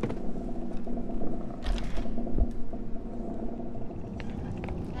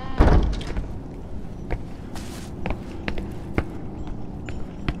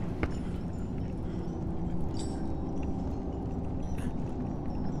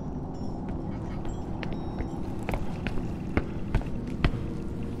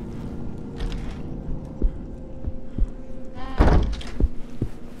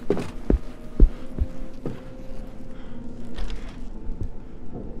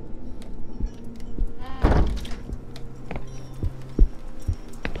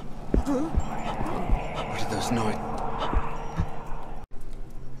 What are those noises?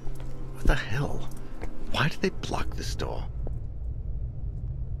 What the hell? Why did they block this door?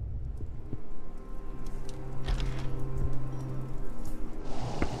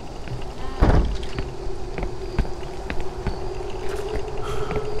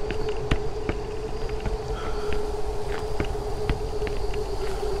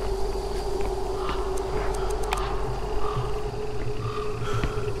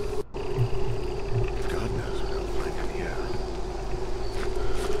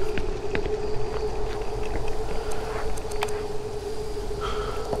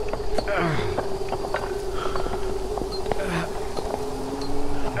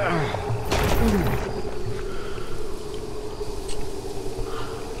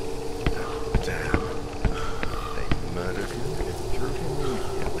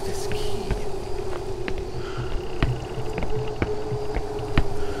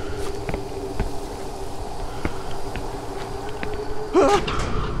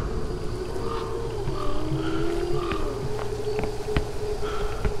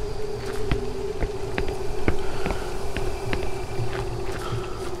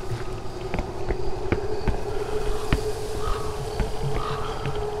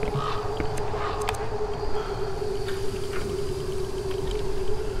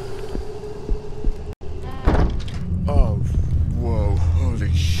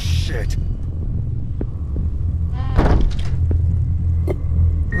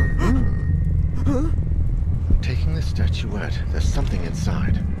 Statuette. There's something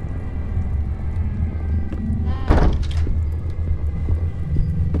inside.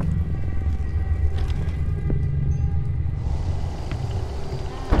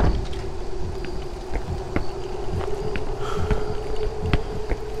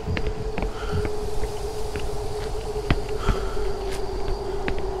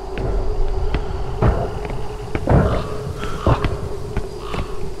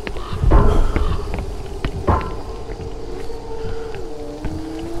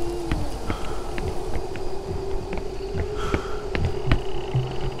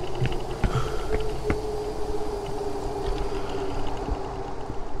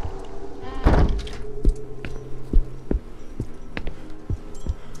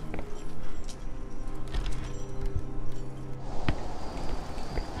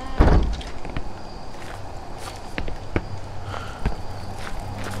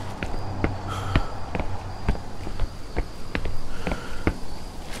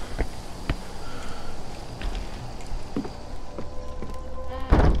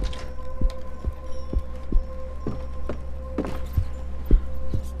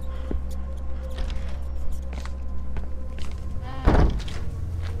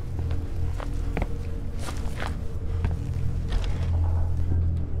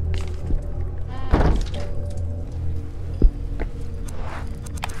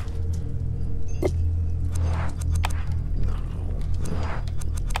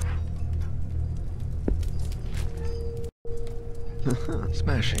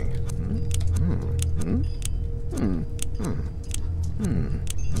 Smashing.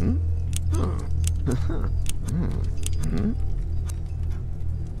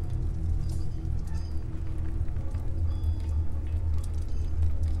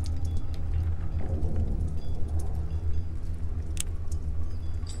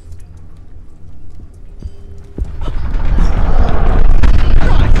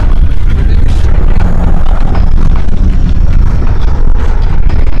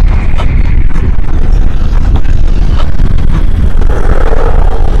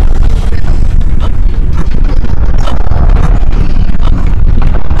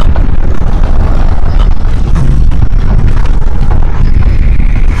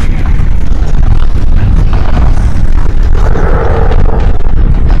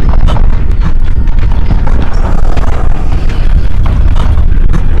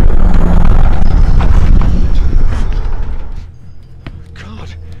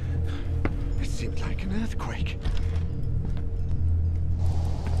 an earthquake.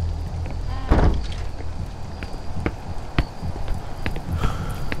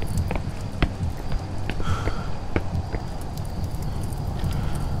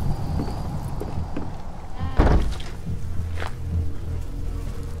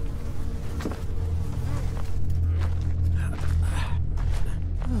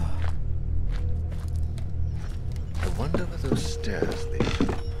 I wonder where those stairs lead.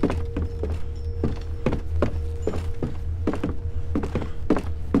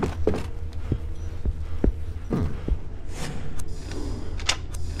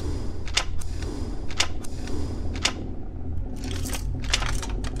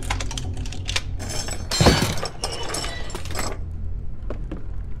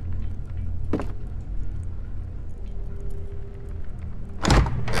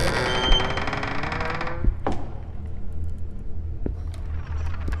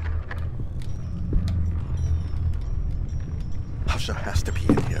 Husha has to be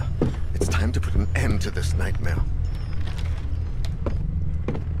in here. It's time to put an end to this nightmare.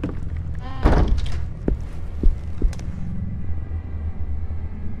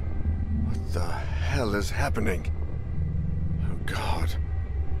 What the hell is happening? Oh God.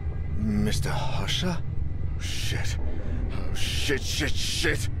 Mr. Husha? Shit. Oh shit, shit,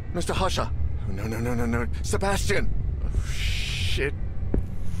 shit. Mr. Husha. Oh no, no, no, no, no. Sebastian! Oh shit.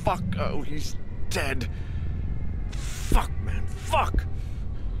 Fuck. Oh, he's dead. Fuck, man, fuck!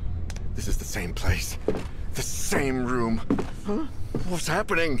 This is the same place. The same room. Huh? What's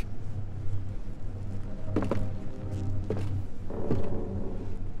happening?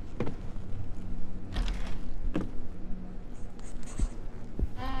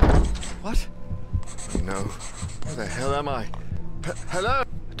 What? Oh no. Where the hell am I? Hello?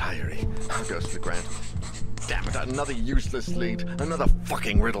 Diary. Ghostly Grant. Damn it, another useless lead. Another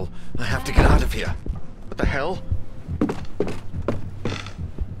fucking riddle. I have to get out of here. What the hell?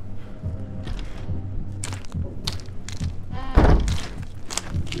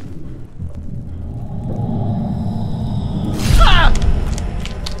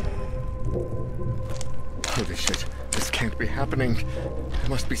 Holy shit, this can't be happening. I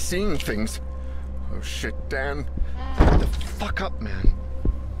must be seeing things. Oh shit, Dan. Wake the fuck up, man.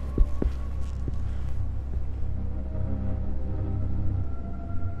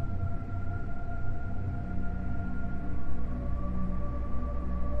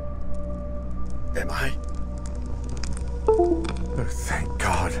 Am I? Oh, thank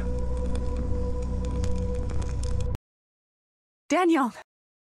God. Daniel!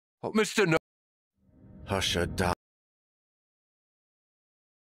 Oh, Mr. No. Husha died.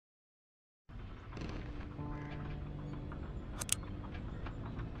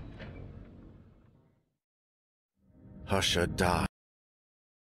 Husha died.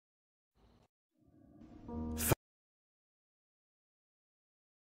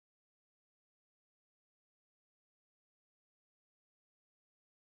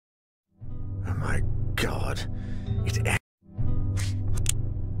 Oh my God. It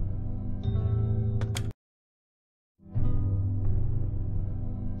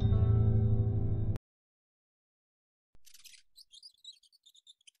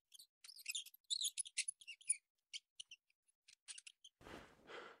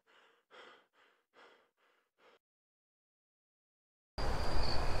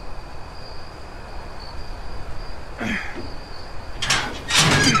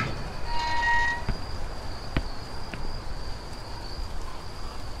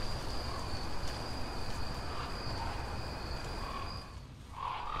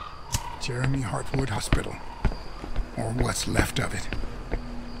Jeremy Hartwood Hospital. Or what's left of it.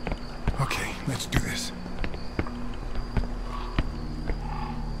 Okay, let's do this.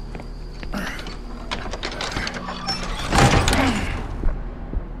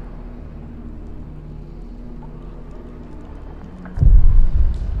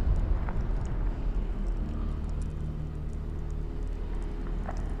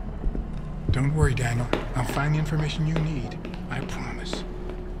 Don't worry, Daniel. I'll find the information you need. I promise.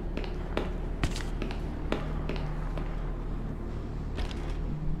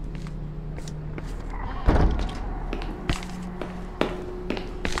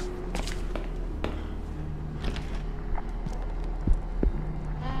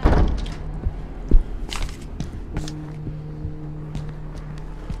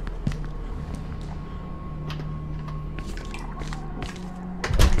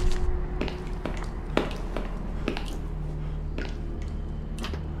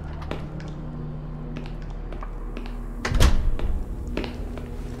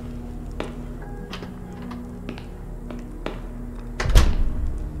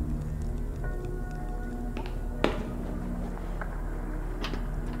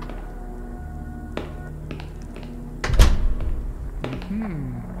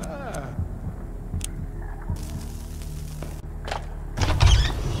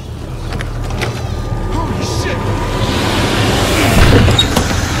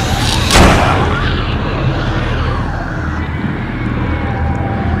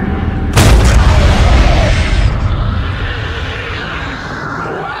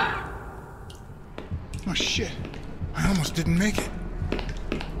 Oh shit. I almost didn't make it.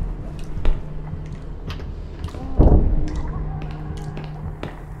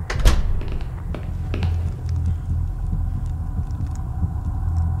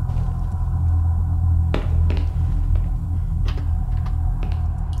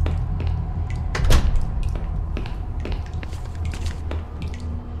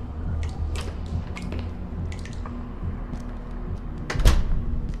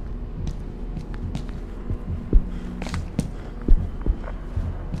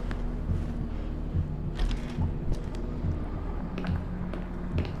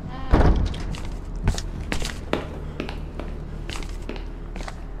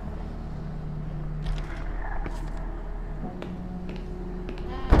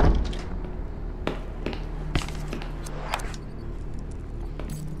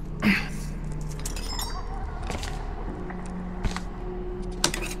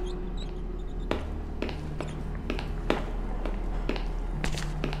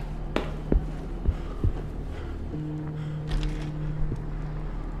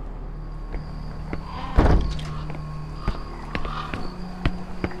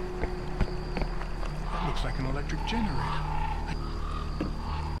 Like an electric generator.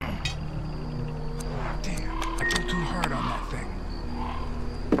 Damn, I pulled too hard on that thing.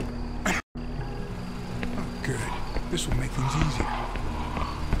 Oh, good. This will make things easier.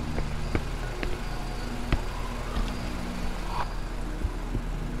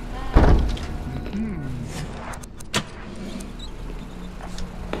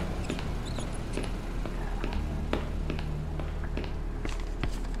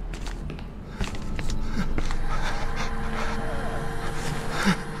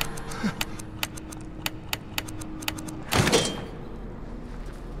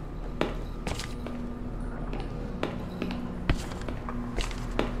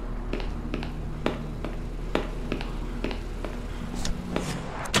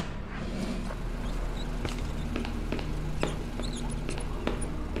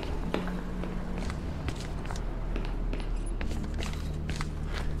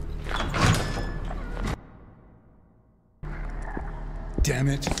 Damn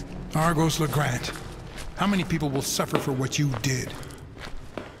it. Argos LeGrand. How many people will suffer for what you did?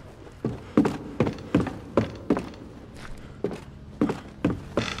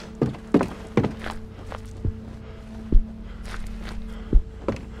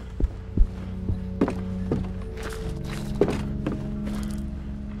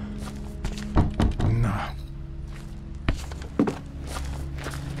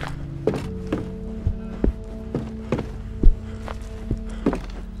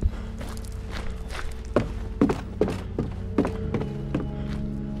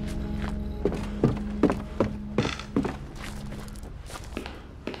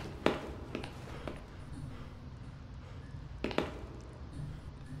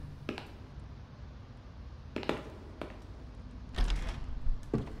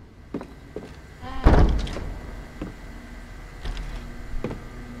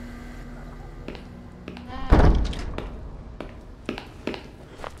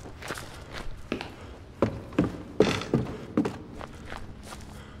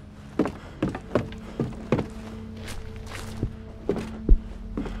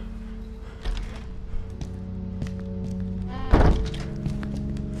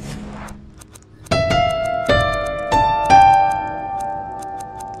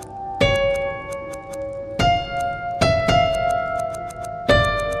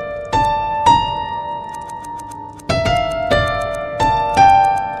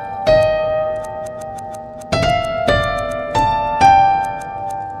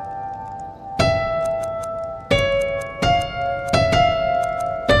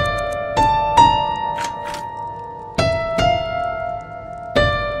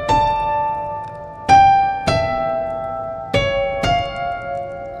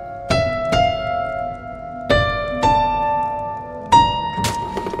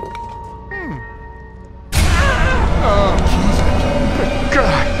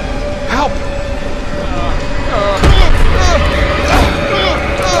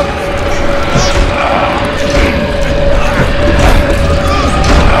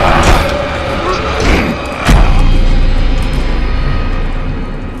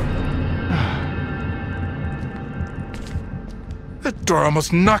 That door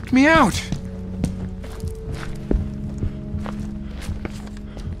almost knocked me out.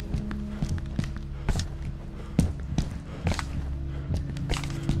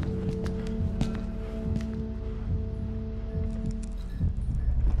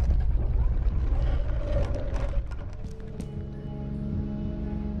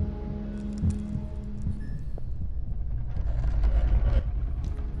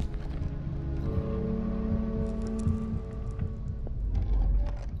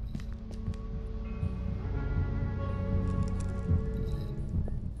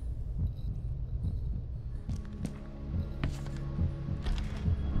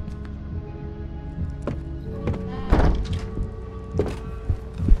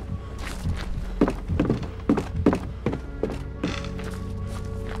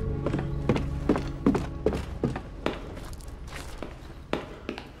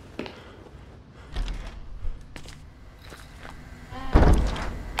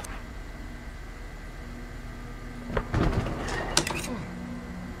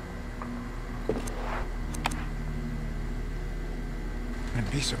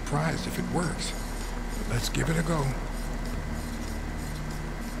 be surprised if it works. But let's give it a go.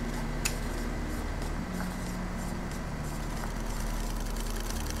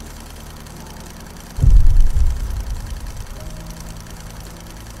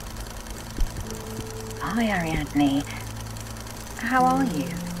 Hi, Ariadne. How are you?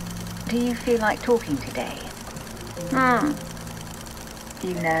 Do you feel like talking today?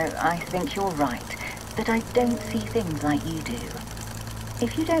 You know, I think you're right, that I don't see things like you do.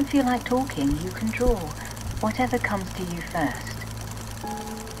 If you don't feel like talking, you can draw. Whatever comes to you first.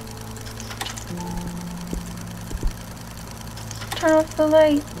 Turn off the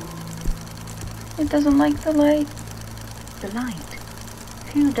light. It doesn't like the light. The light?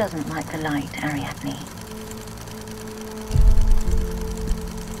 Who doesn't like the light, Ariadne?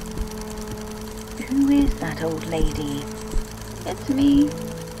 Who is that old lady? It's me.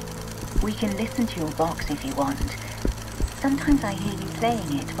 We can listen to your box if you want. Sometimes I hear you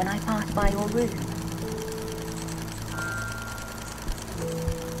playing it when I pass by your room.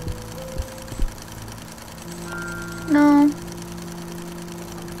 No.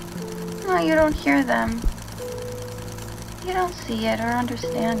 No, you don't hear them. You don't see it or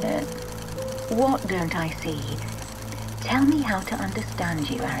understand it. What don't I see? Tell me how to understand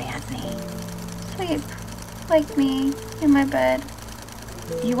you, Ariadne. Sleep. Like me, in my bed.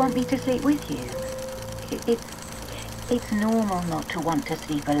 You want me to sleep with you? It's normal not to want to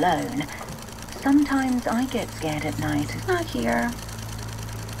sleep alone. Sometimes I get scared at night. Not here.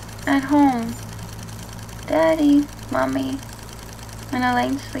 At home. Daddy, Mommy, and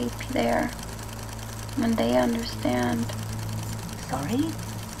Elaine sleep there. When they understand. Sorry?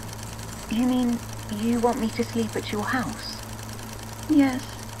 You mean you want me to sleep at your house? Yes.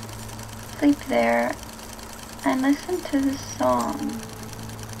 Sleep there and listen to the song.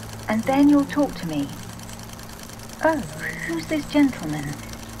 And then you'll talk to me. Oh, who's this gentleman?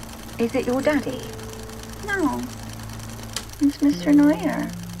 Is it your daddy? No. It's Mr. Neuer.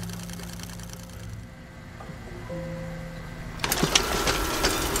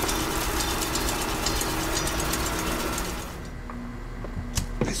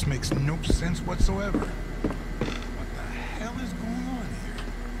 This makes no sense whatsoever. What the hell is going on here?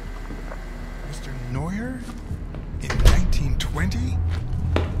 Mr. Neuer? In 1920?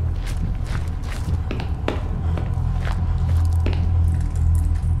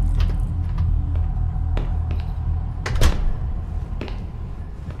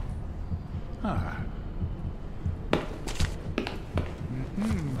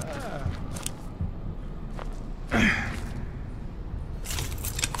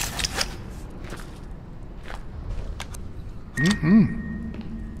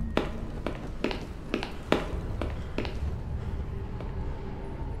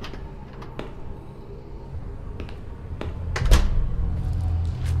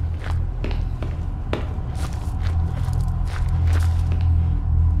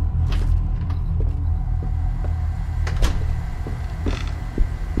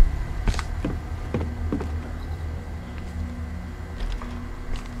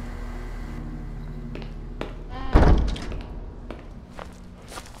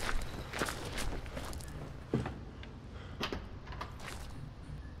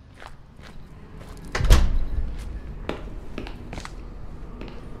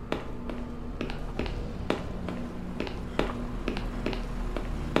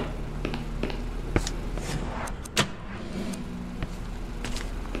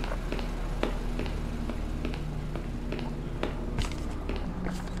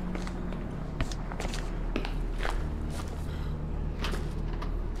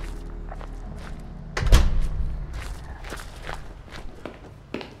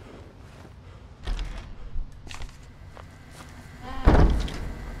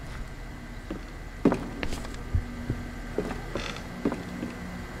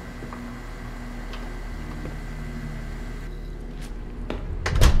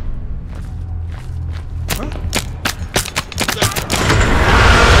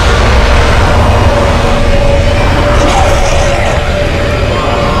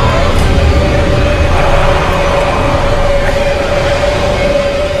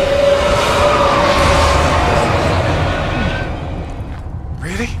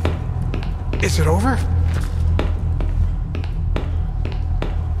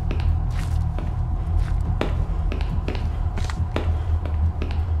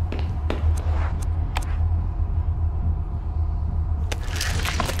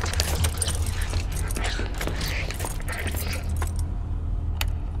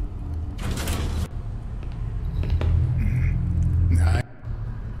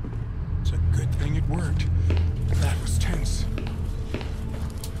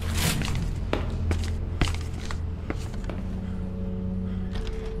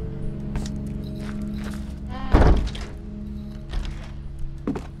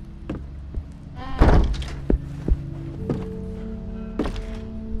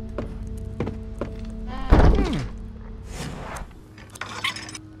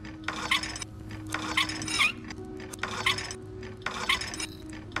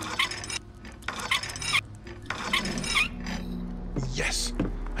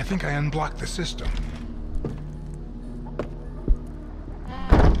 think I unblocked the system.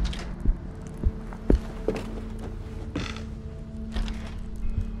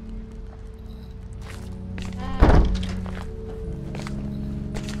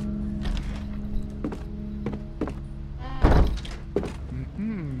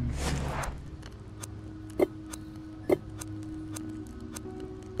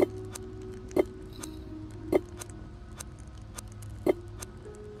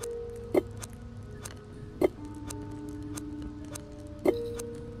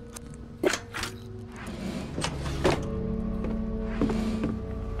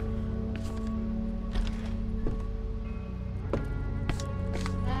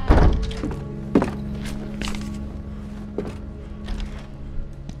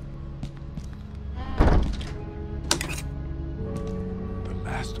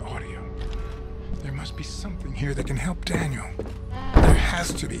 Audio. There must be something here that can help Daniel. There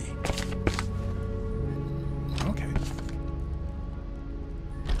has to be. Okay.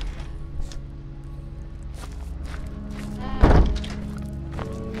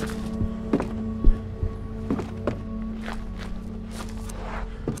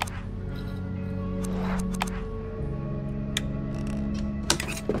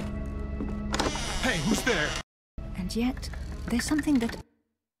 Hey, who's there? And yet, there's something that...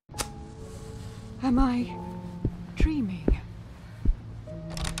 Am I dreaming?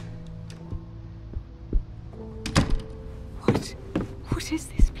 What is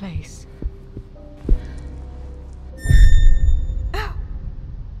this place? Oh.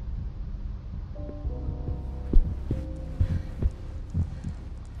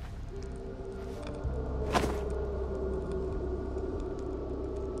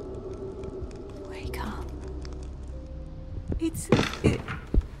 Wake up. It's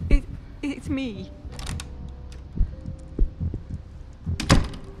me.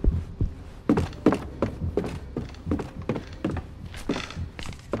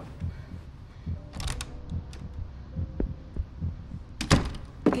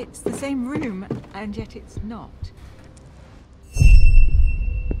 It's the same room, and yet it's not.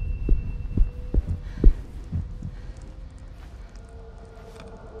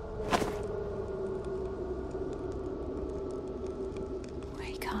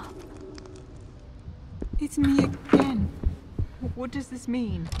 Wake up. It's me again. What does this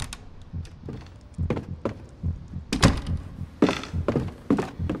mean?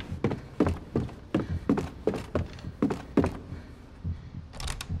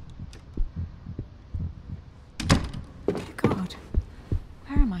 God,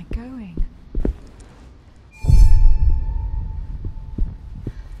 where am I going?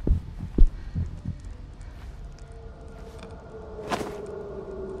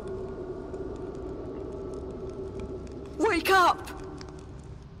 Wake up!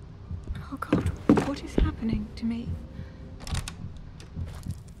 Oh God, what is happening to me?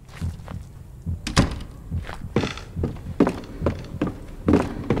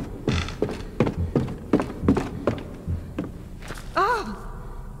 Oh!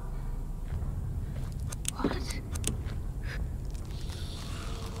 What?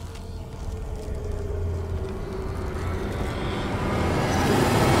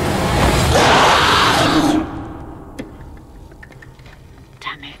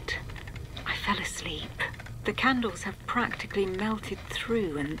 Damn it. I fell asleep. The candles have practically melted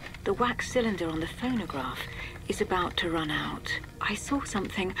through, and the wax cylinder on the phonograph is about to run out. I saw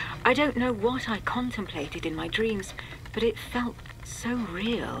something. I don't know what I contemplated in my dreams, but it felt so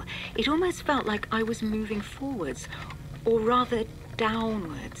real. It almost felt like I was moving forwards, or rather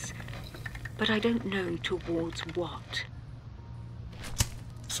downwards. But I don't know towards what.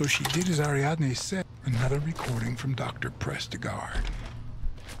 So she did as Ariadne said. Another recording from Dr. Prestigard.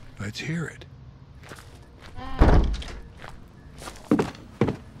 Let's hear it.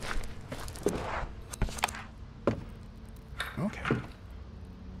 Okay.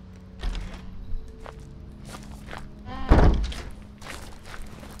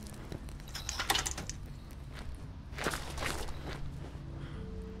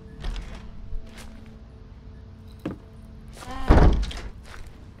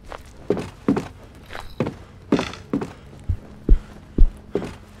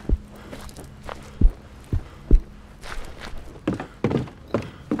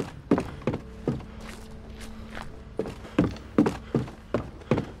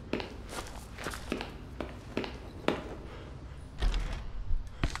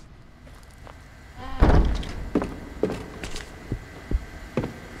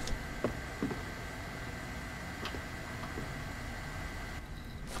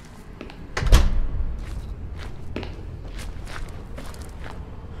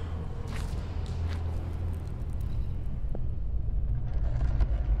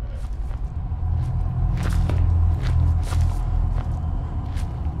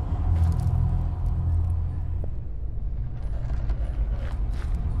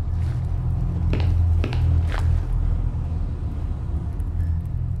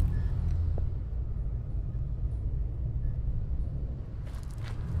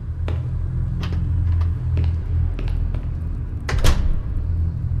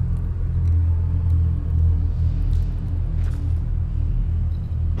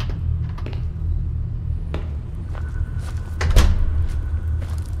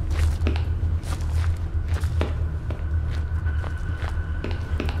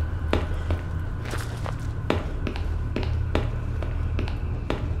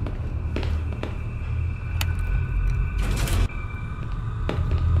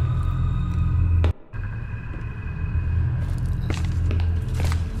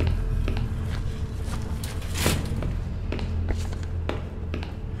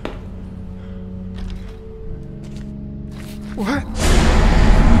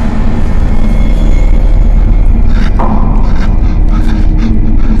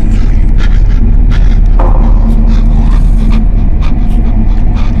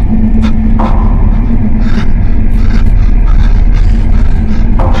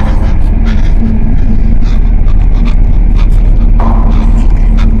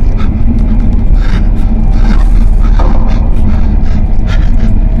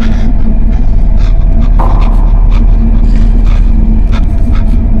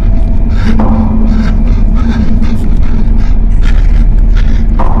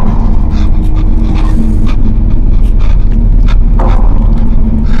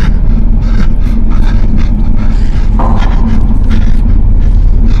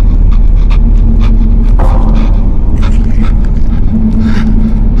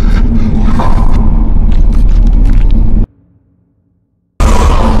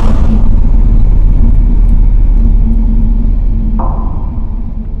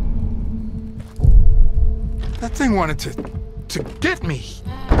 That thing wanted to get me.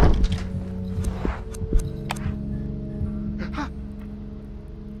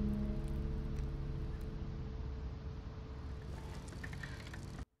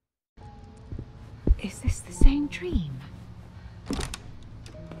 Is this the same dream?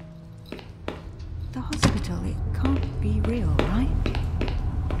 The hospital, it can't be real, right?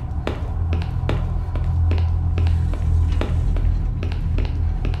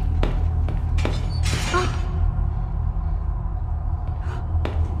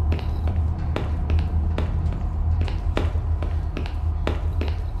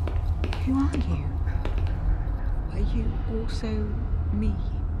 Who are you? Are you also me?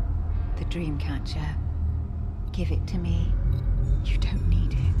 The dream catcher. Give it to me. You don't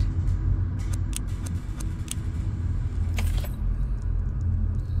need it.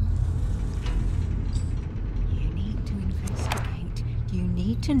 You need to investigate. You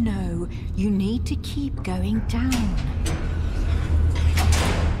need to know. You need to keep going down.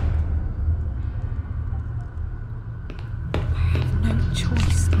 I have no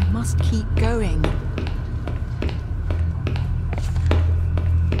choice. I must keep going.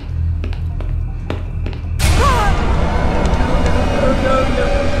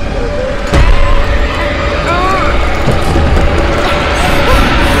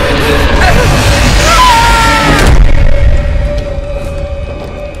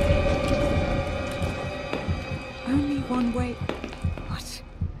 Only one way. What?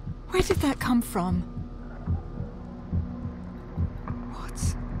 Where did that come from?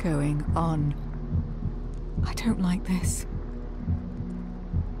 What's going on? I don't like this.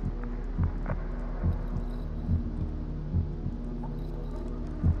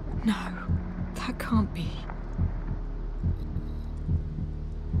 No, that can't be.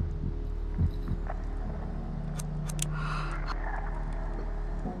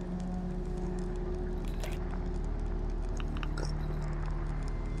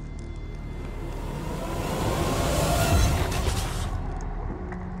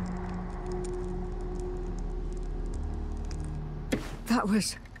 That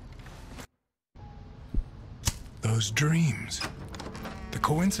was... Those dreams. The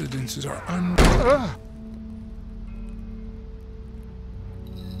coincidences are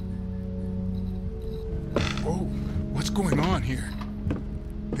Whoa, what's going on here?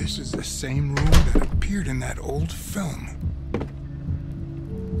 This is the same room that appeared in that old film.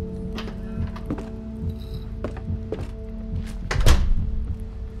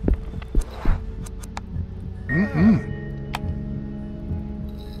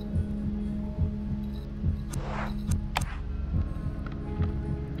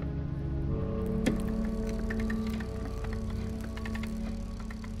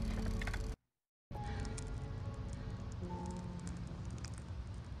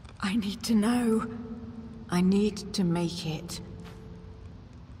 I need to know. I need to make it.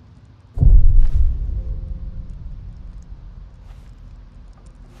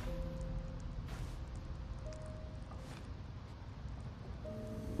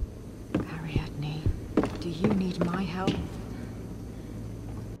 Ariadne, do you need my help?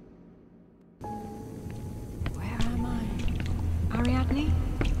 Where am I? Ariadne,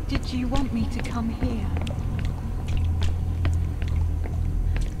 did you want me to come here?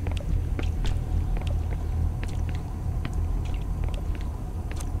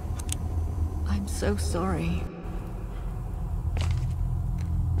 I'm so sorry.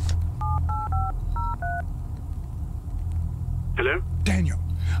 Hello? Daniel,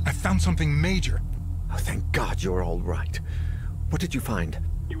 I found something major. Oh, thank God you're all right. What did you find?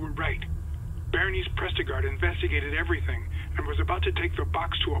 You were right. Berenice Prestigard investigated everything and was about to take the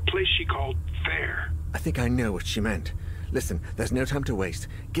box to a place she called there. I think I know what she meant. Listen, there's no time to waste.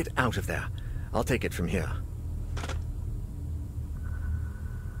 Get out of there. I'll take it from here.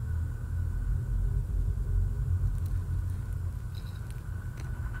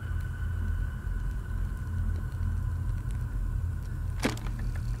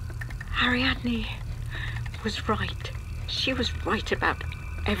 Ariadne was right. She was right about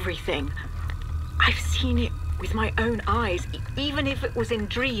everything. I've seen it with my own eyes, even if it was in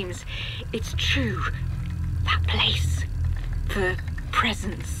dreams. It's true. That place. The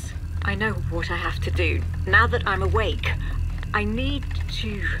presence. I know what I have to do. Now that I'm awake, I need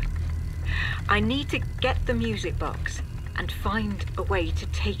to get the music box and find a way to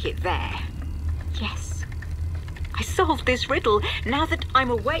take it there. Yes. I solved this riddle. Now that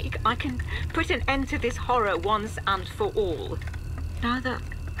I'm awake, I can put an end to this horror once and for all. Now that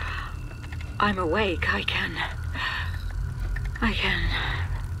I'm awake, I can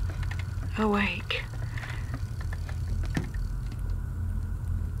awake.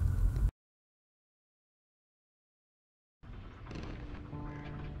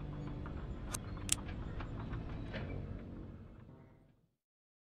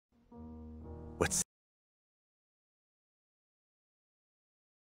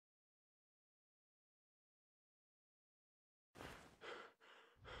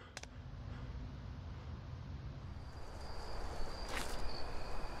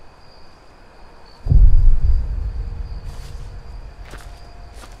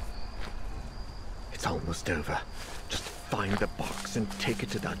 It's almost over. Just find the box and take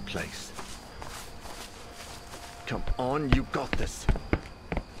it to that place. Come on, you got this.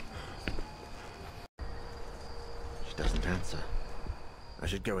 She doesn't answer. I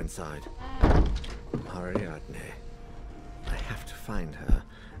should go inside. Ariadne. I have to find her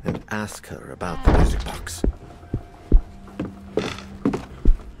and ask her about the music box.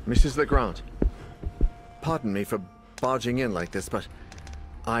 Mrs. Legrand, pardon me for barging in like this, but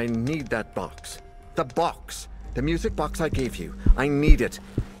I need that box. The box! The music box I gave you. I need it.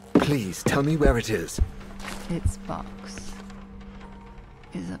 Please, tell me where it is. Its box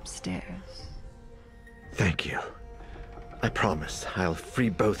is upstairs. Thank you. I promise I'll free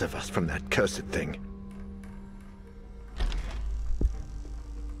both of us from that cursed thing.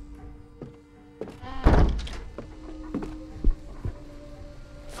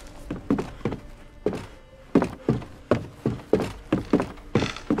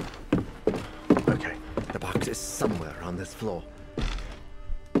 Okay, the box is somewhere on this floor.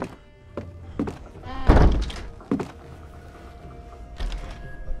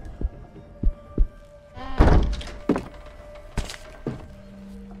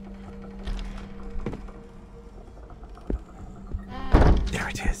 There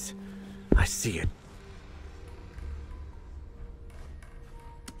it is. I see it.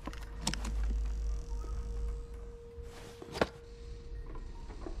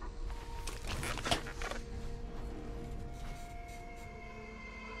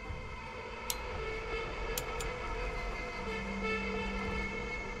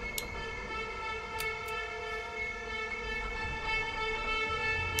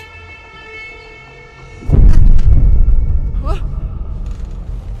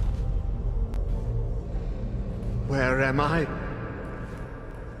 Where am I?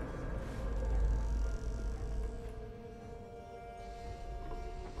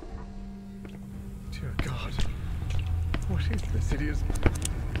 Dear God, what is this? It is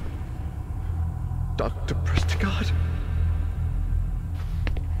Dr. Prestigard?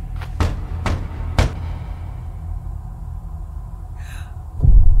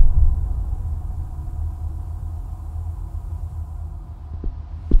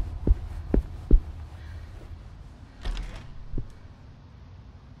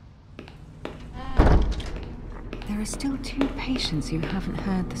 There are still 2 patients who haven't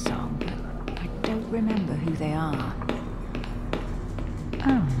heard the song, but I don't remember who they are.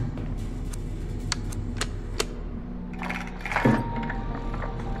 Oh.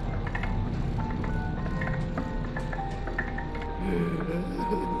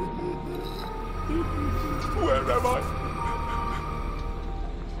 Where am I?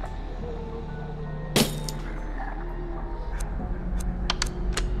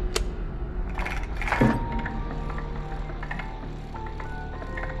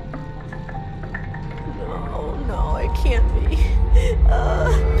 No, it can't be.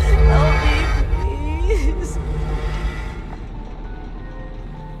 Help me, please.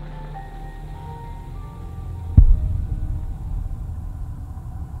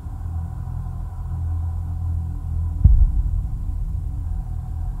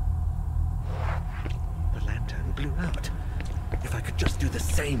 The lantern blew out. If I could just do the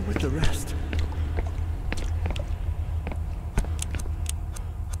same with the rest.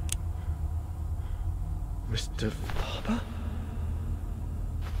 Mr. Farber?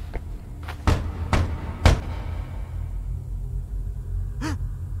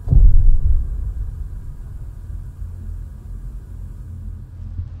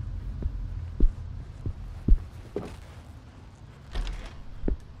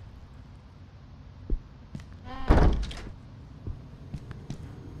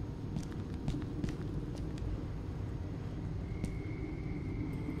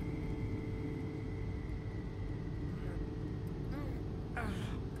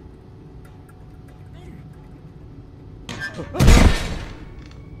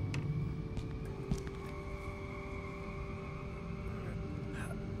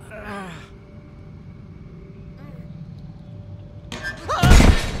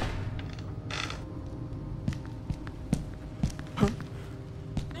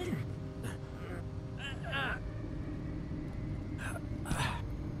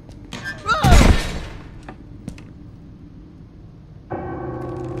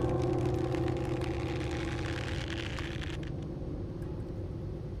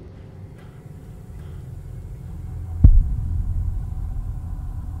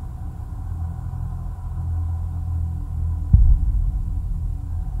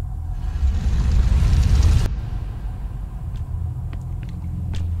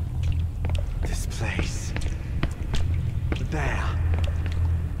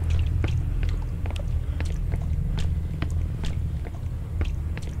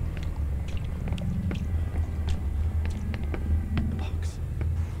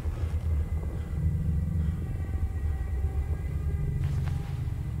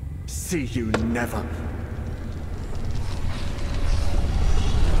 see you never.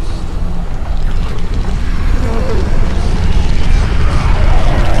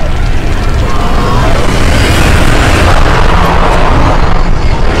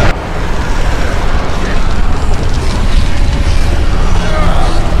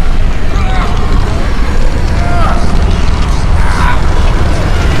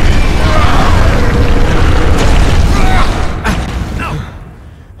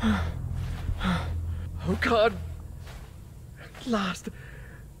 Oh God! At last!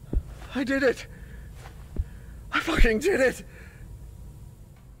 I did it! I fucking did it!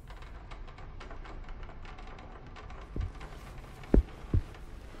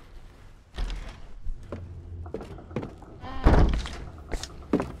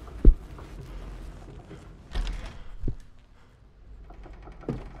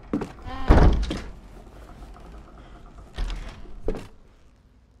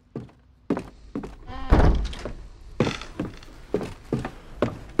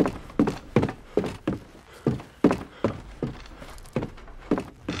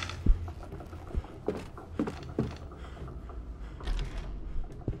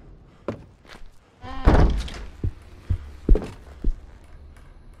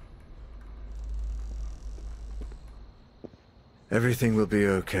 Everything will be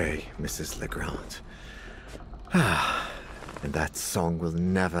okay, Mrs. Legrand. Ah, and that song will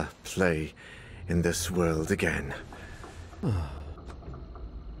never play in this world again.